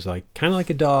character who's like kind of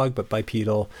like a dog but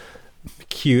bipedal,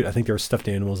 cute. I think there were stuffed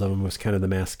animals of him. Was kind of the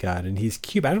mascot, and he's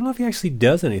cute. I don't know if he actually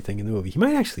does anything in the movie. He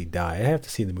might actually die. I have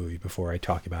to see the movie before I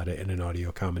talk about it in an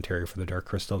audio commentary for the Dark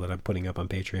Crystal that I'm putting up on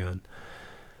Patreon.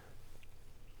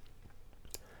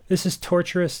 This is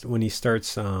torturous when he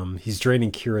starts, he's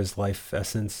draining Kira's life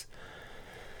essence.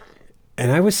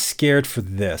 And I was scared for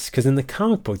this, because in the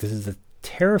comic book, this is a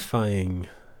terrifying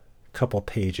couple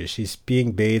pages. She's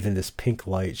being bathed in this pink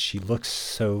light. She looks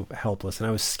so helpless. And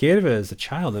I was scared of it as a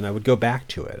child, and I would go back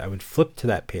to it. I would flip to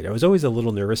that page. I was always a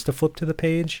little nervous to flip to the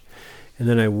page. And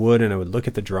then I would look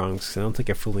at the drawings, because I don't think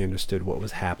I fully understood what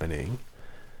was happening.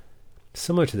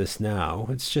 Similar to this now.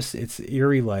 It's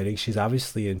eerie lighting. She's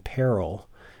obviously in peril.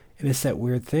 And it's that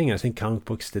weird thing. I think comic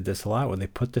books did this a lot. When they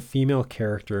put the female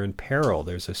character in peril,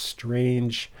 there's a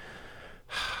strange,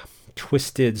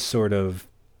 twisted sort of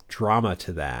drama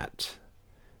to that.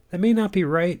 That may not be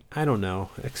right. I don't know.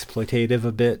 Exploitative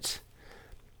a bit.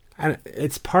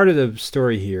 It's part of the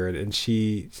story here. And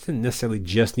she doesn't necessarily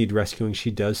just need rescuing.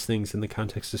 She does things in the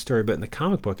context of the story. But in the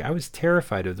comic book, I was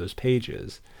terrified of those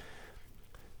pages.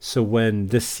 So when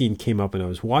this scene came up and I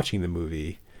was watching the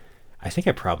movie, I think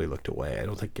I probably looked away. I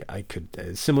don't think I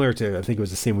could. Similar to, I think it was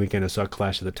the same weekend I saw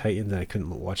Clash of the Titans and I couldn't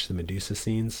watch the Medusa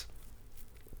scenes.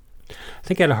 I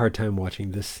think I had a hard time watching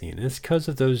this scene. And it's because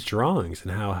of those drawings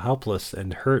and how helpless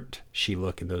and hurt she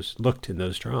looked in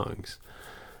those drawings.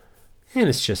 And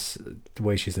it's just the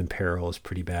way she's in peril is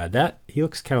pretty bad. He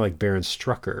looks kind of like Baron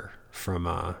Strucker from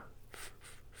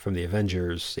the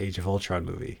Avengers Age of Ultron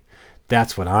movie.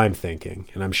 That's what I'm thinking.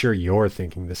 And I'm sure you're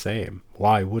thinking the same.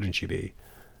 Why wouldn't you be?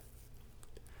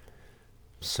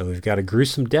 So we've got a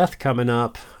gruesome death coming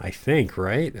up, I think,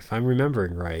 right? If I'm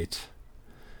remembering right.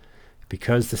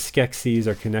 Because the Skeksis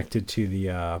are connected to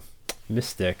the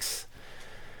Mystics,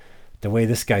 the way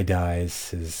this guy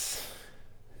dies is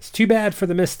too bad for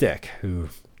the Mystic, who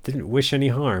didn't wish any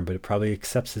harm, but it probably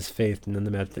accepts his fate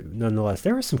nonetheless.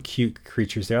 There were some cute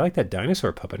creatures there. I like that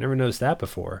dinosaur puppet. I never noticed that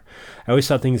before. I always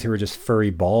saw things that were just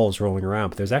furry balls rolling around,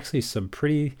 but there's actually some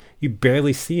pretty, you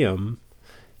barely see them,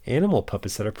 animal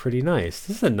puppets that are pretty nice.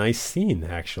 This is a nice scene,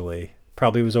 actually.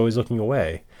 Probably was always looking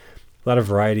away. A lot of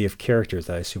variety of characters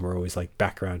that I assume are always like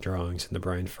background drawings in the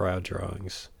Brian Froud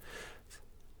drawings.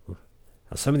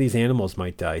 Now, some of these animals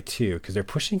might die too, because they're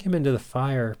pushing him into the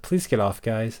fire. Please get off,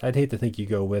 guys. I'd hate to think you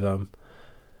go with him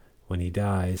when he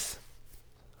dies.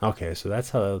 Okay, so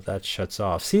that's how that shuts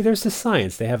off. See, there's the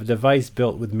science. They have a device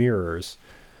built with mirrors.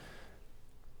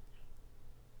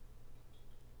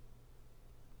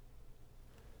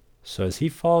 So as he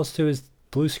falls to his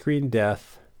blue screen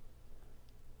death,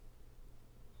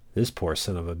 this poor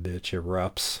son of a bitch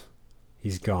erupts.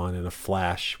 He's gone in a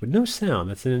flash with no sound.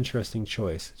 That's an interesting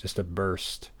choice. Just a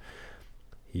burst.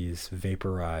 He's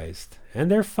vaporized.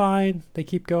 And they're fine. They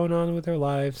keep going on with their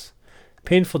lives.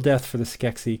 Painful death for the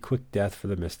Skeksis, quick death for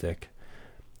the Mystic.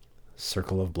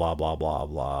 Circle of blah, blah, blah,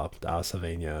 blah.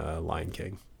 Sylvania, Lion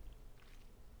King.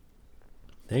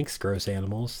 Thanks, gross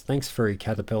animals. Thanks, furry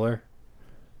caterpillar.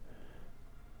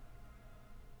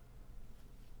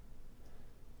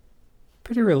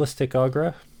 Pretty realistic,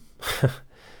 Aughra.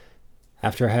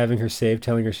 After having her saved,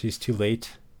 telling her she's too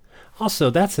late.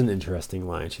 Also, that's an interesting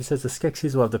line. She says the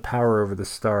Skeksis will have the power over the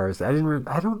stars. I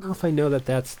don't know if I know that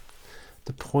that's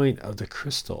the point of the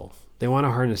crystal. They want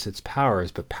to harness its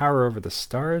powers, but power over the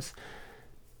stars?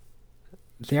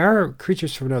 They are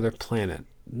creatures from another planet,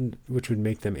 which would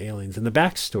make them aliens. In the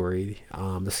backstory,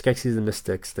 the Skeksis and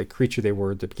Mystics, the creature they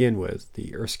were to begin with,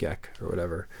 the Urskek or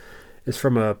whatever, is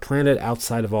from a planet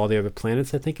outside of all the other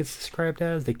planets. I think it's described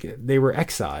as they were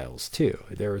exiles too.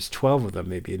 There was 12 of them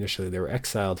maybe initially. They were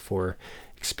exiled for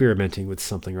experimenting with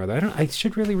something or other. I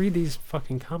should really read these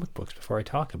fucking comic books before I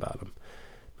talk about them.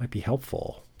 Might be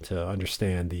helpful to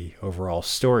understand the overall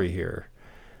story here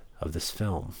of this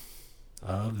film.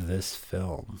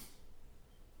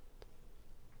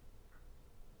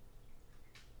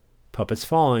 Puppets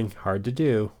falling, hard to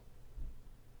do.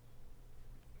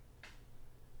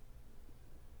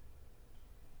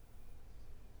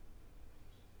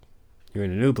 You're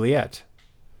in an oubliette.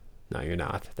 No, you're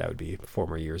not. That would be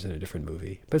former years in a different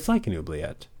movie. But it's like an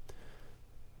oubliette.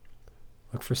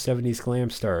 Look for 70s glam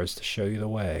stars to show you the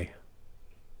way.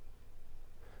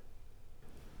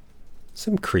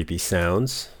 Some creepy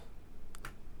sounds.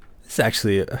 This is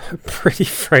actually a pretty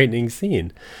frightening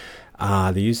scene.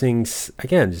 They're using,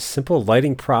 again, just simple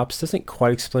lighting props. Doesn't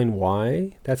quite explain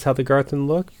why that's how the Garthen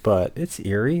look, but it's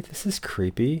eerie. This is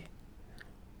creepy.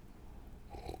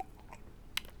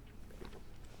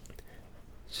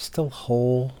 Just a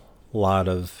whole lot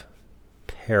of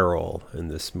peril in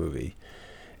this movie.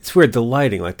 It's weird, the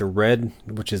lighting, like the red,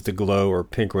 which is the glow or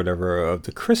pink or whatever of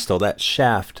the crystal, that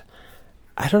shaft.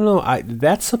 I don't know.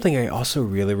 That's something I also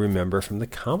really remember from the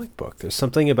comic book. There's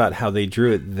something about how they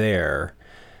drew it there,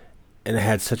 and it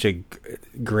had such a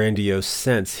grandiose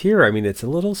sense. Here, I mean, it's a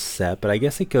little set, but I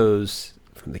guess it goes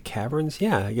from the caverns.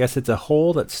 Yeah, I guess it's a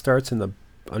hole that starts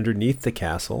underneath the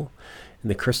castle. And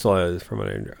the crystal, from what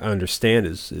I understand,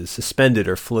 is suspended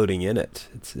or floating in it.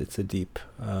 It's a deep,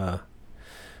 I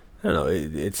don't know,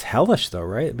 it's hellish though,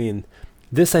 right? I mean,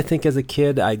 this, I think as a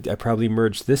kid, I probably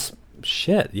merged this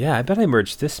shit. Yeah, I bet I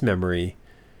merged this memory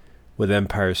with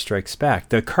Empire Strikes Back.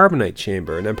 The Carbonite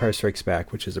Chamber in Empire Strikes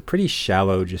Back, which is a pretty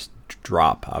shallow just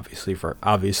drop, obviously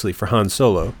for Han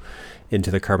Solo, into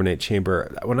the Carbonite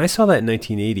Chamber. When I saw that in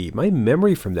 1980, my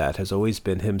memory from that has always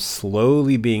been him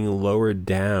slowly being lowered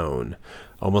down,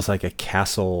 almost like a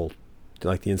castle,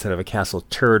 like the inside of a castle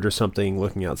turret or something,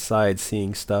 looking outside,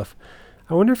 seeing stuff.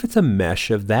 I wonder if it's a mesh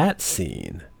of that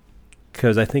scene,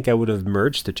 because I think I would have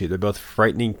merged the two. They're both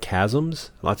frightening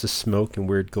chasms, lots of smoke and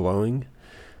weird glowing.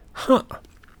 Huh.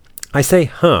 I say,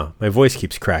 huh. My voice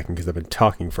keeps cracking because I've been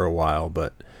talking for a while,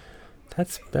 but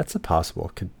that's a possible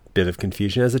bit of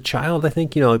confusion. As a child, I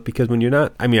think, because when you're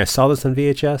not, I saw this on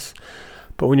VHS,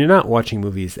 but when you're not watching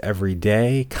movies every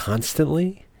day,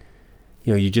 constantly,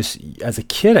 you just, as a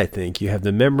kid, I think, you have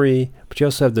the memory, but you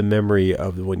also have the memory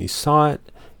of when you saw it,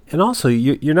 and also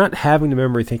you're not having the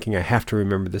memory thinking, I have to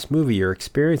remember this movie, you're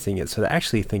experiencing it, so to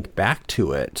actually think back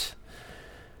to it,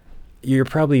 you're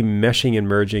probably meshing and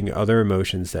merging other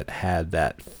emotions that had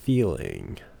that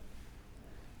feeling.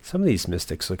 Some of these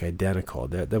mystics look identical.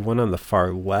 The one on the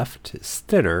far left is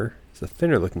thinner. It's a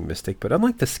thinner looking mystic, but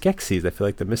unlike the Skeksis, I feel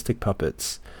like the mystic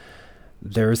puppets,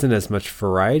 there isn't as much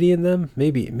variety in them.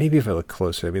 Maybe if I look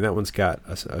closer, that one's got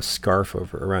a scarf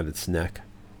around its neck.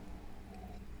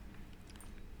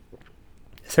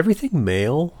 Is everything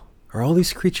male? Are all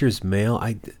these creatures male?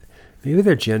 Maybe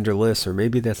they're genderless, or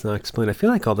maybe that's not explained. I feel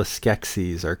like all the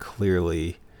Skeksis are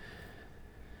clearly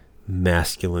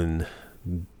masculine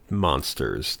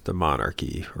monsters, the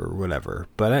monarchy or whatever.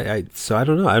 But so I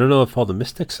don't know. I don't know if all the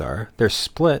mystics are. They're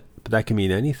split, but that can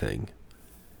mean anything.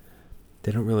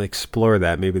 They don't really explore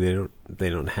that. Maybe they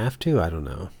don't have to. I don't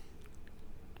know.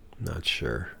 Not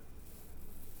sure.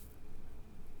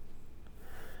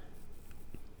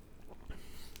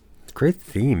 Great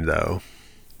theme, though.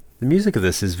 The music of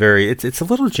this is it's a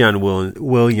little John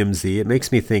Williams-y. It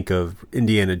makes me think of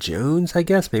Indiana Jones, I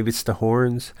guess. Maybe it's the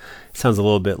horns. It sounds a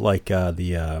little bit like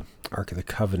the Ark of the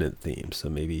Covenant theme, so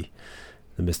maybe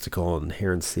the mystical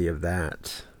inherency of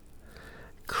that.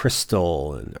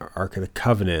 Crystal and Ark of the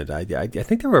Covenant. I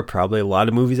think there were probably a lot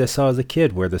of movies I saw as a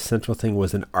kid where the central thing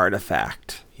was an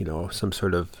artifact, some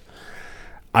sort of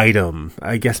item.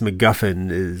 I guess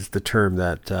MacGuffin is the term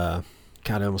that,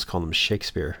 God, I almost called him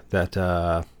Shakespeare, that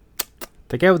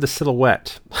the guy with the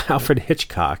silhouette, Alfred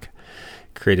Hitchcock,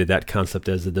 created that concept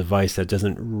as a device that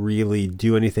doesn't really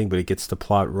do anything, but it gets the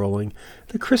plot rolling.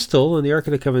 The Crystal and the Ark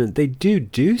of the Covenant, they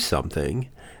do something.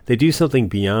 They do something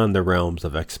beyond the realms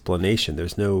of explanation.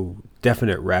 There's no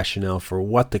definite rationale for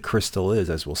what the crystal is,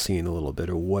 as we'll see in a little bit,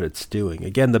 or what it's doing.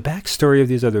 Again, the backstory of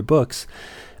these other books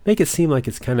make it seem like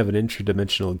it's kind of an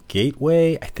interdimensional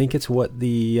gateway. I think it's what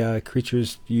the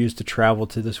creatures use to travel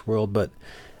to this world. But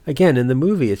again, in the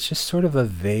movie, it's just sort of a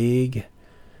vague,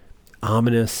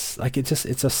 ominous,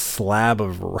 it's a slab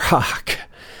of rock,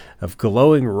 of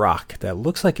glowing rock that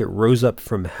looks like it rose up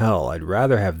from hell. I'd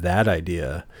rather have that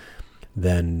idea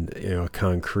than a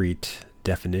concrete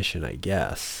definition, I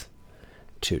guess,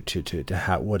 to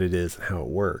how what it is and how it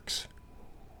works.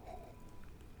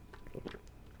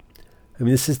 I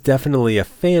mean, this is definitely a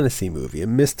fantasy movie, a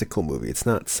mystical movie. It's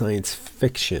not science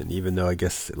fiction, even though I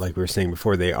guess, like we were saying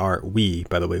before, by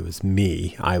the way, it was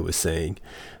me, I was saying,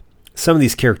 some of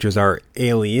these characters are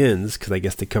aliens, because I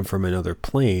guess they come from another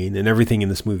plane, and everything in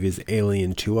this movie is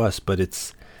alien to us, but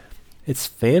it's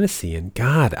fantasy, and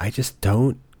God, I just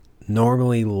don't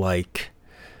normally like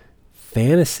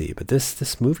fantasy, but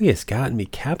this movie has gotten me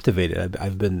captivated.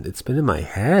 It's been in my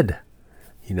head,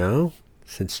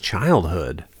 since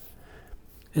childhood.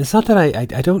 And it's not that I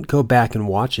don't go back and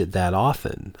watch it that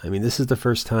often. I mean, this is the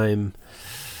first time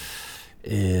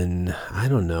I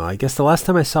don't know, I guess the last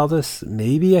time I saw this,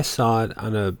 maybe I saw it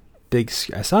on a big,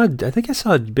 I think I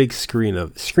saw a big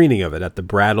screening of it at the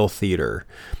Brattle Theater,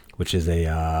 which is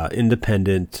a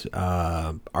independent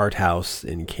art house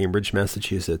in Cambridge,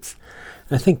 Massachusetts.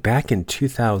 And I think back in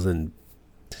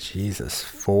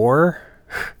 2004,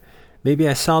 maybe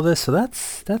I saw this. So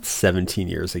that's 17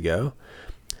 years ago.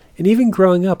 And even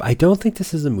growing up, I don't think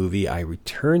this is a movie I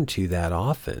return to that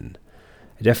often.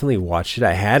 I definitely watched it.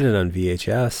 I had it on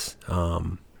VHS.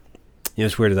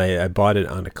 It's weird that I bought it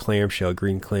on a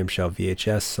green clamshell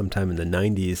VHS sometime in the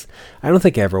 90s. I don't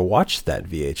think I ever watched that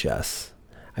VHS.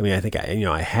 I mean, I think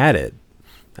I had it.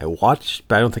 I watched,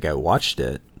 but I don't think I watched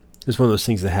it. It's one of those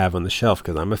things to have on the shelf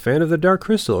because I'm a fan of the Dark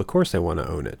Crystal. Of course I want to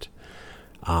own it.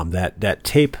 That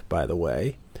tape, by the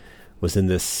way, was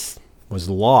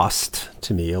lost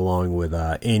to me along with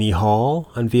Annie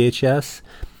Hall on VHS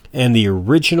and the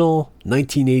original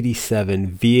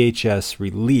 1987 VHS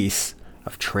release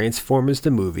of Transformers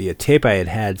the movie, a tape I had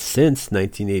had since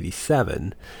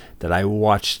 1987 that I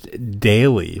watched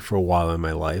daily for a while in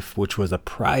my life, which was a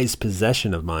prized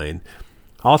possession of mine.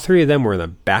 All three of them were in a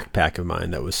backpack of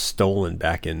mine that was stolen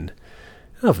back in,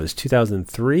 I don't know if it was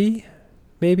 2003,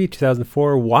 maybe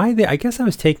 2004. I guess I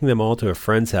was taking them all to a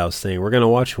friend's house saying, we're going to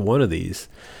watch one of these.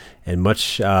 And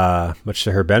much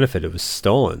to her benefit, it was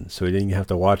stolen, so we didn't have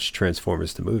to watch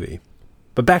Transformers the movie.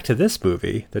 But back to this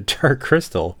movie, The Dark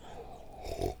Crystal.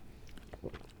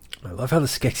 I love how the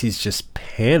Skeksis just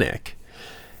panic.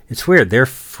 It's weird. They're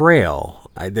frail.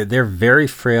 They're very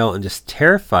frail and just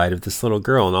terrified of this little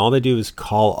girl, and all they do is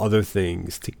call other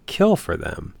things to kill for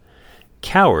them.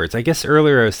 Cowards. I guess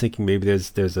earlier I was thinking maybe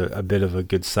there's a bit of a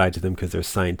good side to them because they're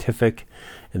scientific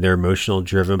and they're emotional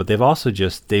driven, but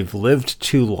they've lived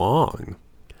too long.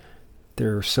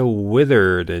 They're so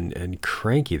withered and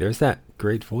cranky. There's that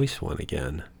great voice one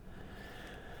again.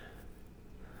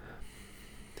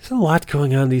 There's a lot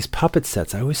going on in these puppet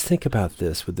sets. I always think about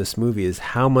this with this movie is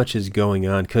how much is going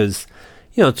on because,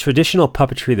 traditional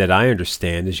puppetry that I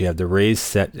understand is you have the raised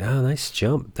set. Oh, nice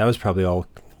jump. That was probably all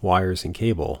wires and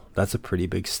cable. That's a pretty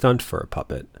big stunt for a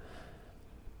puppet.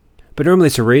 But normally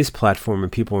it's a raised platform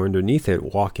and people are underneath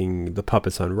it walking the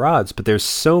puppets on rods. But there's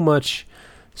so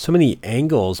many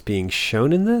angles being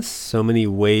shown in this, so many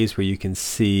ways where you can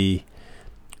see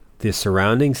the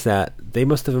surroundings that they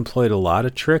must have employed a lot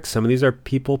of tricks. Some of these are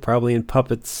people probably in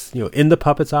puppets, in the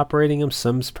puppets operating them.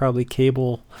 Some's probably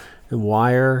cable and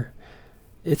wire.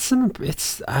 It's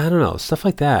I don't know, stuff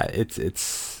like that.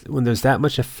 It's when there's that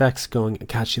much effects going.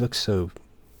 God, she looks so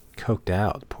coked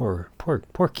out. Poor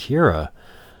Kira.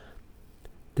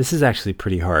 This is actually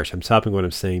pretty harsh. I'm stopping what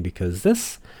I'm saying because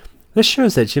this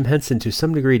shows that Jim Henson, to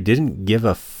some degree, didn't give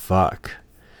a fuck.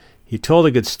 he told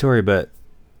a good story, but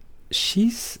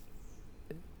she's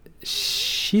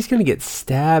going to get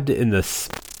stabbed in the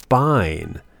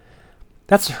spine.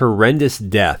 That's a horrendous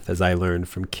death, as I learned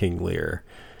from King Lear.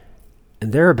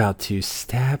 And they're about to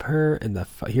stab her in the...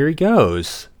 Here he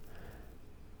goes.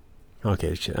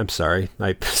 Okay, I'm sorry.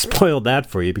 I spoiled that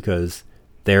for you because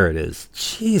there it is.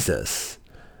 Jesus.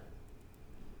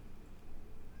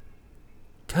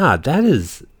 God, that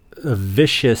is a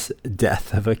vicious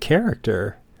death of a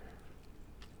character.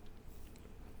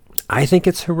 I think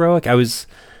it's heroic.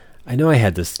 I know I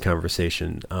had this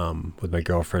conversation with my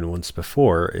girlfriend once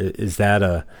before. Is that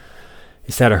a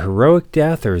heroic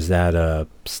death, or is that a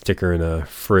sticker in a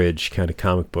fridge kind of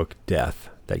comic book death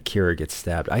that Kira gets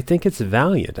stabbed? I think it's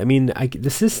valiant. I mean,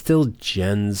 this is still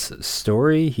Jen's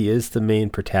story. He is the main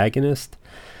protagonist.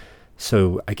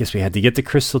 So I guess we had to get the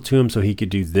crystal to him so he could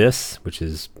do this, which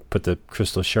is put the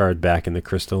crystal shard back in the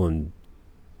crystal and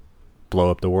blow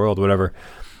up the world, whatever.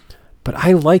 But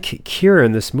I like Kira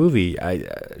in this movie.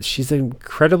 She's an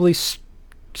incredibly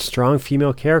strong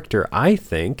female character, I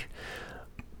think.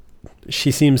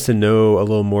 She seems to know a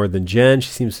little more than Jen.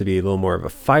 She seems to be a little more of a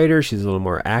fighter. She's a little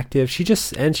more active. She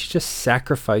just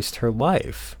sacrificed her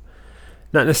life.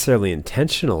 Not necessarily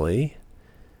intentionally.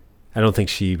 I don't think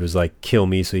she was like, kill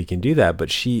me so you can do that. But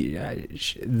Jen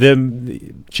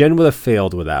would have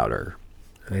failed without her.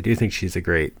 I do think she's a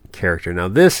great character. Now,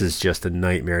 this is just a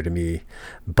nightmare to me.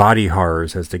 Body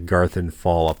horrors as the Garthan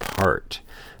fall apart.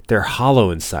 They're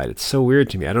hollow inside. It's so weird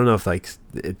to me. I don't know if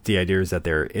the idea is that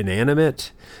they're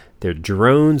inanimate. They're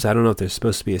drones. I don't know if there's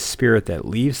supposed to be a spirit that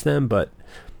leaves them, but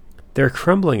they're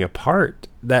crumbling apart.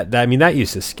 That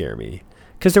used to scare me.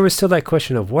 Because there was still that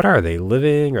question of, what are they,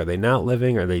 living? Are they not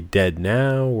living? Are they dead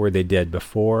now? Were they dead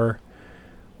before?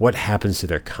 What happens to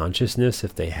their consciousness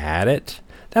if they had it?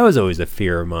 That was always a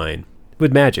fear of mine.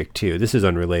 With magic, too. This is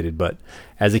unrelated, but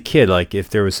as a kid, like, if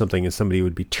there was something and somebody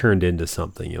would be turned into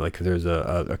something, like if there's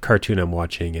a cartoon I'm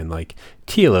watching and, like,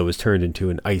 Tila was turned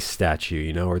into an ice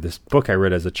statue, or this book I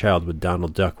read as a child with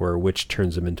Donald Duck where a witch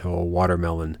turns him into a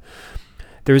watermelon.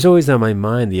 There was always on my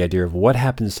mind the idea of what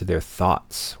happens to their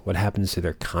thoughts, what happens to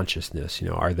their consciousness.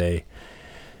 Are they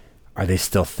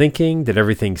still thinking? Did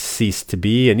everything cease to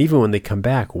be? And even when they come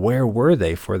back, where were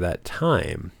they for that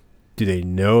time? Do they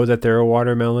know that they're a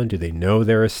watermelon? Do they know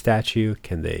they're a statue?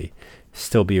 Can they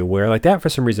still be aware? Like, that for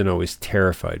some reason always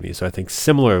terrified me. So I think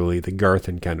similarly, the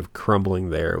Garthan kind of crumbling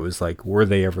there, it was like, were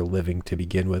they ever living to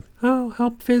begin with? Oh,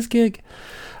 help Fizzgig.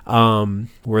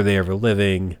 Were they ever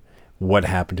living? What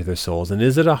happened to their souls? And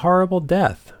is it a horrible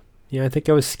death? I think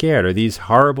I was scared. Are these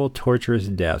horrible, torturous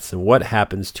deaths? And what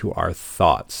happens to our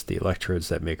thoughts? The electrodes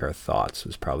that make our thoughts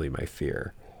was probably my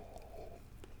fear.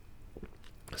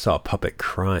 I saw a puppet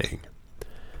crying.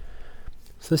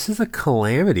 So this is a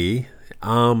calamity.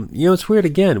 It's weird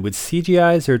again. With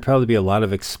CGIs, there would probably be a lot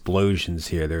of explosions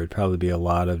here. There would probably be a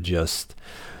lot of just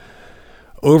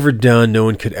overdone, no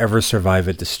one could ever survive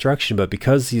a destruction. But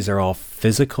because these are all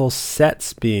physical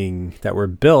sets that were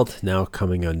built, now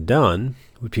coming undone,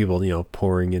 with people,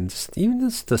 pouring in, even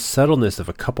just the subtleness of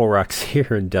a couple rocks here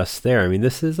and dust there. I mean,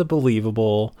 this is a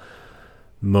believable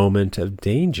moment of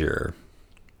danger.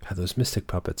 God, those mystic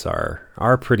puppets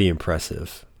are pretty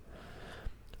impressive.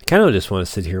 I kind of just want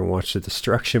to sit here and watch the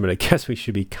destruction, but I guess we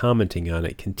should be commenting on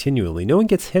it continually. No one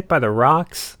gets hit by the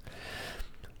rocks.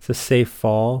 It's a safe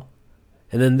fall.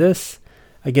 And then this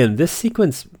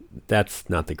sequence, that's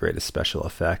not the greatest special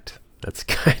effect. That's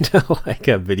kind of like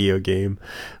a video game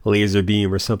laser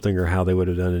beam or something, or how they would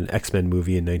have done an X-Men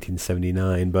movie in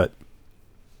 1979. But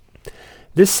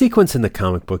this sequence in the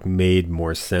comic book made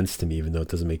more sense to me, even though it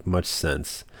doesn't make much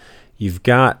sense. You've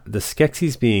got the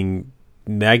Skeksis being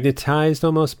magnetized,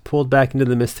 almost pulled back into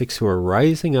the Mystics, who are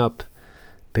rising up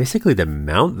basically to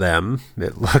mount them,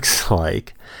 it looks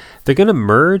like. They're going to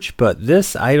merge, but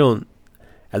this,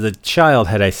 as a child,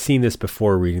 had I seen this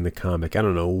before reading the comic, I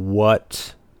don't know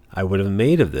what I would have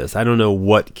made of this. I don't know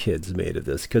what kids made of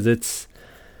this, because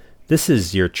this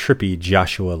is your trippy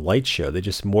Joshua Light show. They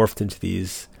just morphed into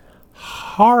these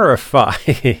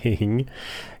horrifying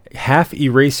half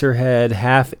Eraserhead,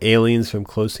 half aliens from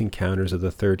Close Encounters of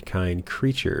the Third Kind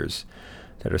creatures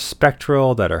that are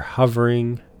spectral, that are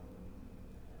hovering,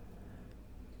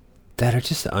 that are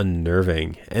just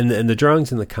unnerving. And the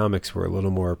drawings in the comics were a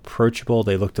little more approachable.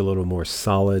 They looked a little more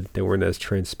solid. They weren't as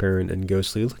transparent and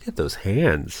ghostly. Look at those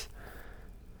hands.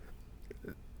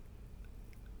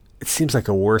 It seems like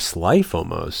a worse life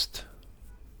almost.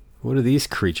 What do these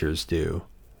creatures do?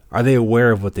 Are they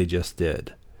aware of what they just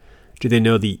did? Do they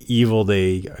know the evil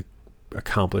they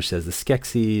accomplished as the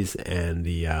Skeksis and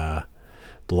the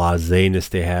blaseness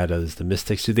they had as the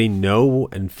Mystics? Do they know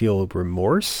and feel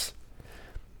remorse?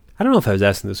 I don't know if I was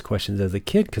asking those questions as a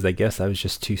kid because I guess I was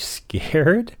just too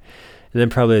scared. And then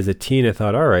probably as a teen, I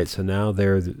thought, all right, so now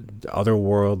they're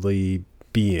otherworldly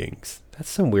beings.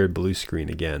 That's some weird blue screen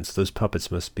again. So those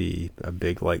puppets must be a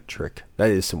big light trick.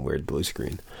 That is some weird blue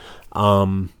screen.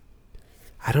 I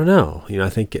don't know. I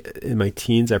think in my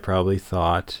teens, I probably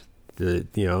thought the,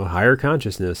 higher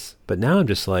consciousness. But now I'm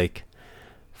just like,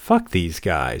 fuck these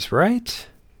guys, right?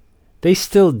 They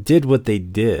still did what they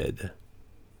did.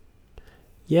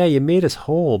 Yeah, you made us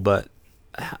whole, but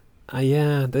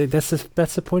that's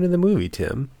the point of the movie,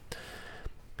 Tim.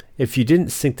 If you didn't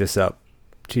sync this up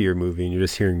to your movie and you're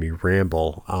just hearing me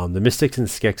ramble, the Mystics and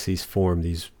Skeksis form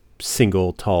these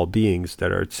single tall beings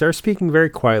that are speaking very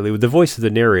quietly with the voice of the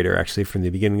narrator, actually, from the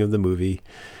beginning of the movie.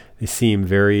 They seem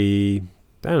very,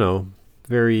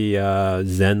 very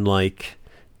Zen-like,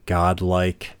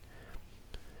 God-like.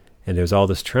 And there's all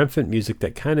this triumphant music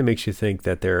that kind of makes you think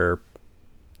that they're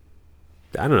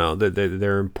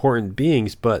important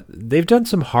beings, but they've done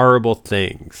some horrible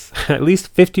things. At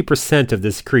least 50% of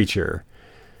this creature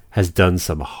has done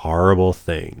some horrible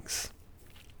things.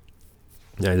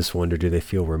 I just wonder, do they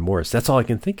feel remorse? That's all I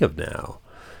can think of now.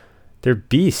 They're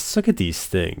beasts. Look at these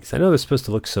things. I know they're supposed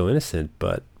to look so innocent,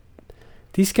 but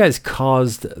these guys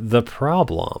caused the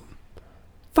problem.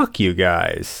 Fuck you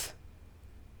guys.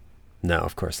 No,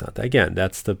 of course not. Again,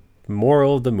 that's the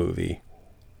moral of the movie.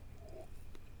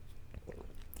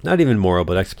 Not even moral,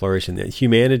 but exploration.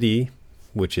 Humanity,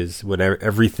 which is whatever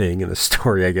everything in the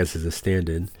story, I guess, is a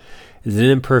stand-in, is an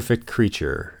imperfect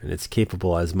creature, and it's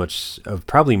capable as much of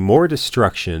probably more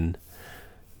destruction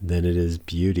than it is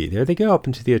beauty. There they go, up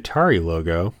into the Atari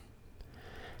logo.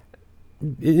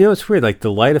 It's weird, like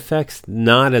the light effects,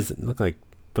 look like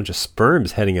a bunch of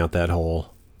sperms heading out that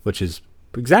hole, which is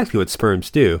exactly what sperms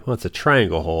do. Well, it's a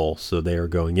triangle hole, so they are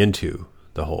going into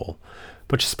the hole. A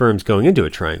bunch of sperms going into a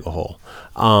triangle hole.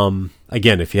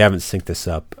 Again, if you haven't synced this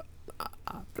up,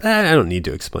 I don't need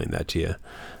to explain that to you.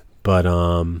 But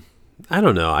I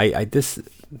don't know.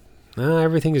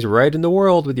 Everything is right in the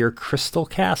world with your Crystal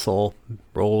Castle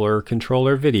roller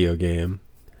controller video game.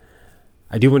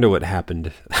 I do wonder what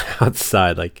happened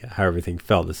outside, like how everything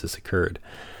felt as this occurred.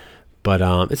 But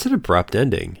it's an abrupt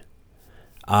ending.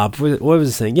 What was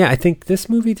I saying? Yeah, I think this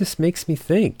movie just makes me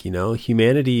think,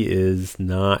 humanity is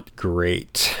not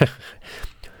great.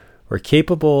 We're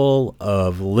capable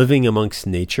of living amongst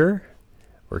nature.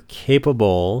 We're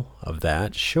capable of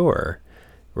that, sure.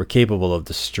 We're capable of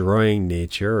destroying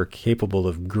nature. We're capable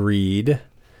of greed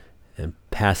and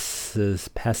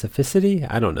pacificity.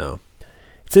 I don't know.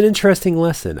 It's an interesting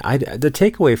lesson. The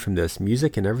takeaway from this,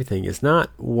 music and everything, is not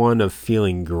one of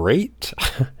feeling great.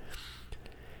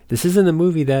 This isn't a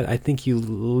movie that I think you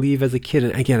leave as a kid.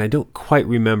 And again, I don't quite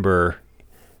remember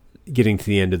getting to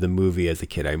the end of the movie as a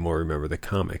kid. I more remember the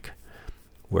comic,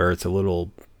 where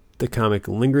the comic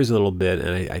lingers a little bit,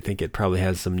 and I think it probably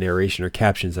has some narration or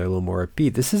captions that are a little more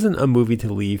upbeat. This isn't a movie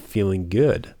to leave feeling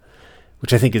good,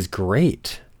 which I think is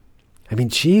great. I mean,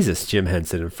 Jesus, Jim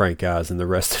Henson and Frank Oz and the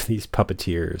rest of these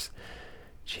puppeteers.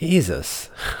 Jesus.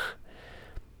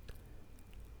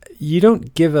 You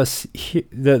don't give us...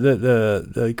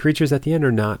 The creatures at the end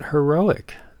are not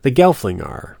heroic. The Gelfling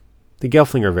are. The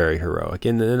Gelfling are very heroic.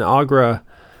 And Aughra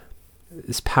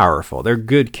is powerful. They're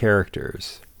good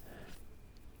characters.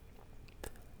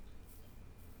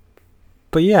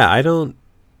 But yeah,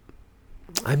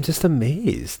 I'm just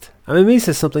amazed. I'm amazed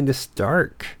at something this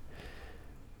dark.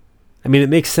 I mean, it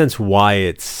makes sense why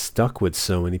it's stuck with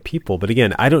so many people. But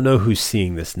again, I don't know who's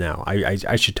seeing this now.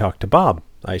 I should talk to Bob.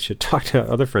 I should talk to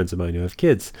other friends of mine who have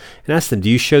kids and ask them, do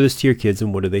you show this to your kids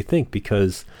and what do they think?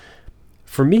 Because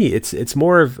for me, it's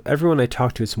more of, everyone I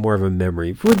talk to, it's more of a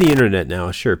memory. With the internet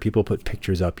now, sure, people put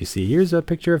pictures up. You see, here's a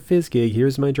picture of Fizzgig.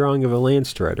 Here's my drawing of a Land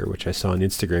Strider, which I saw on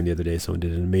Instagram the other day. Someone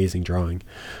did an amazing drawing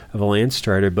of a Land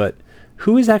Strider. But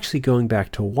who is actually going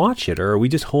back to watch it? Or are we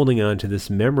just holding on to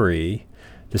this memory,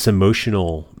 this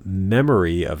emotional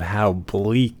memory of how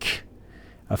bleak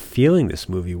a feeling this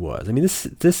movie was? I mean,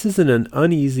 this isn't an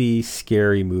uneasy,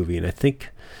 scary movie. And I think,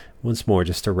 once more,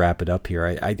 just to wrap it up here,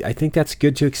 I think that's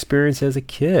good to experience as a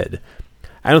kid.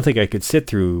 I don't think I could sit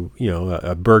through,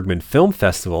 a Bergman Film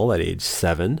Festival at age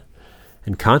 7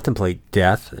 and contemplate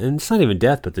death. And it's not even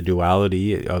death, but the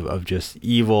duality of just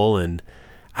evil. And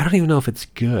I don't even know if it's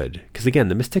good. Because again,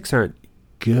 the Mystics aren't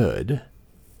good.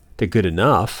 They're good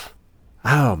enough.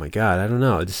 Oh my God, I don't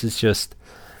know. This is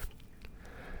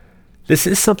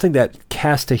something that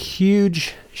cast a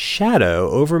huge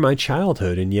shadow over my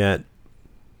childhood, and yet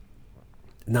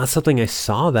not something I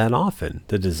saw that often.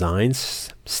 The designs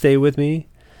stay with me.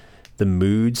 the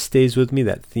mood stays with me,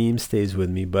 that theme stays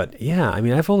with me. But yeah, I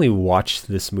mean, I've only watched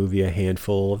this movie a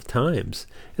handful of times.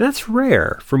 And that's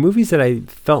rare. For movies that I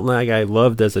felt like I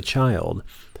loved as a child,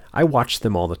 I watched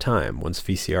them all the time once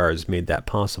VCRs made that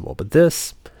possible. But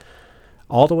this,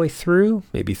 all the way through,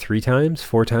 maybe 3 times,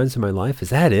 4 times in my life.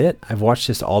 Is that it? I've watched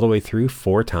this all the way through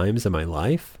 4 times in my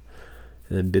life.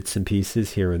 And then bits and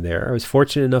pieces here and there. I was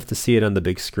fortunate enough to see it on the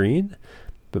big screen,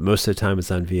 but most of the time it's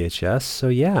on VHS. So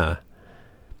yeah.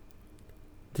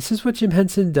 This is what Jim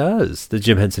Henson does. The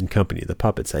Jim Henson Company, the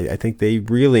puppets. I think they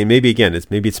really, and maybe again,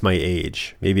 maybe it's my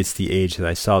age. Maybe it's the age that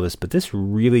I saw this, but this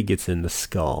really gets in the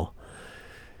skull.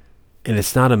 And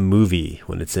it's not a movie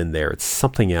when it's in there. It's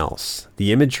something else.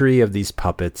 The imagery of these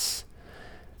puppets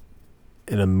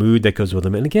and a mood that goes with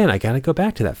them. And again, I got to go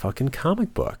back to that fucking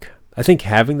comic book. I think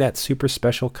having that super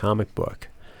special comic book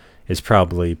is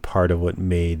probably part of what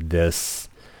made this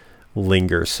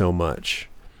linger so much.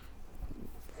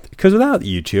 Because without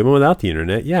YouTube and without the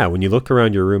internet, yeah, when you look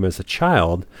around your room as a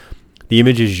child, the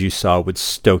images you saw would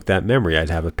stoke that memory. I'd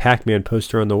have a Pac-Man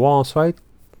poster on the wall, so I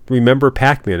remember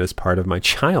Pac-Man as part of my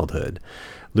childhood.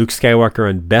 Luke Skywalker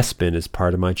on Bespin is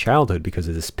part of my childhood because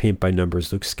of this paint by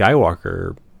numbers Luke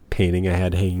Skywalker painting I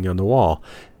had hanging on the wall.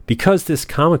 Because this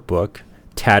comic book,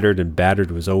 tattered and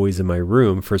battered, was always in my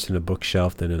room, first in a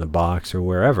bookshelf, then in a box or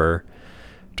wherever,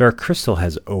 Dark Crystal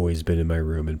has always been in my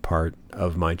room and part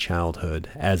of my childhood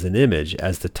as an image,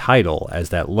 as the title, as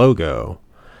that logo.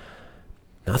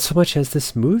 Not so much as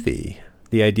this movie.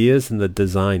 The ideas and the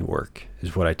design work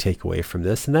is what I take away from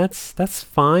this, and that's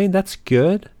fine, that's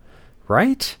good,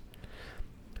 right?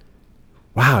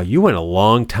 Wow, you went a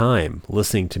long time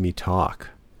listening to me talk.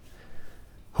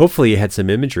 Hopefully you had some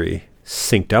imagery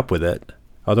synced up with it.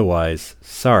 Otherwise,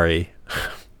 sorry.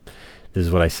 This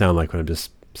is what I sound like when I'm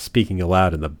just speaking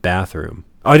aloud in the bathroom.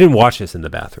 Oh, I didn't watch this in the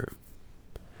bathroom.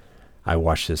 I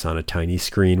watched this on a tiny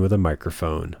screen with a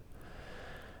microphone.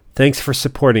 Thanks for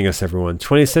supporting us, everyone.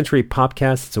 20th Century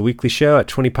Popcast. It's a weekly show at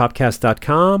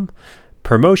 20popcast.com.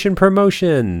 Promotion.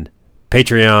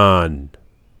 Patreon.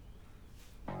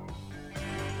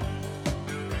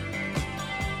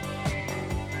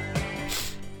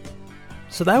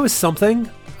 So that was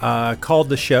something called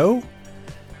The Show.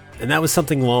 And that was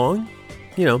something long.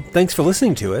 Thanks for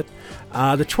listening to it.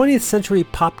 The 20th Century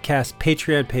Popcast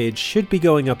Patreon page should be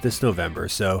going up this November,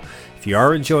 so if you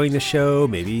are enjoying the show,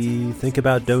 maybe think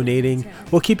about donating.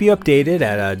 We'll keep you updated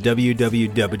at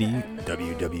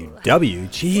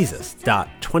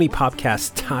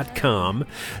www.20popcast.com,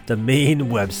 the main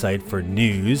website for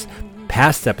news,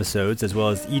 past episodes, as well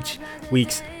as each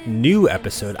week's new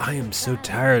episode. I am so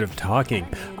tired of talking.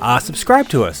 Subscribe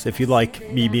to us if you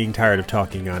like me being tired of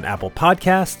talking on Apple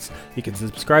Podcasts. You can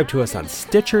subscribe to us on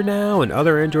Stitcher now and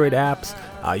other Android apps.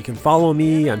 You can follow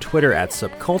me on Twitter at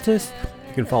Subcultist.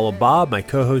 You can follow Bob, my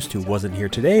co-host, who wasn't here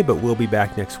today, but will be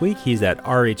back next week. He's at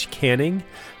RH Canning,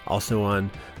 also on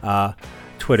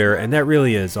Twitter. And that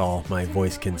really is all my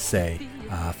voice can say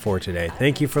for today.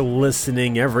 Thank you for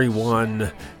listening,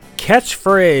 everyone.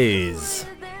 Catchphrase.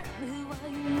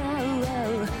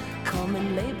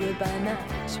 Common labor by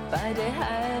night, by day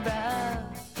highbrow.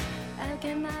 I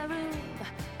get my room,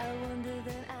 I wonder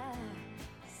that I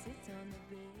sit on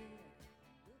the bed.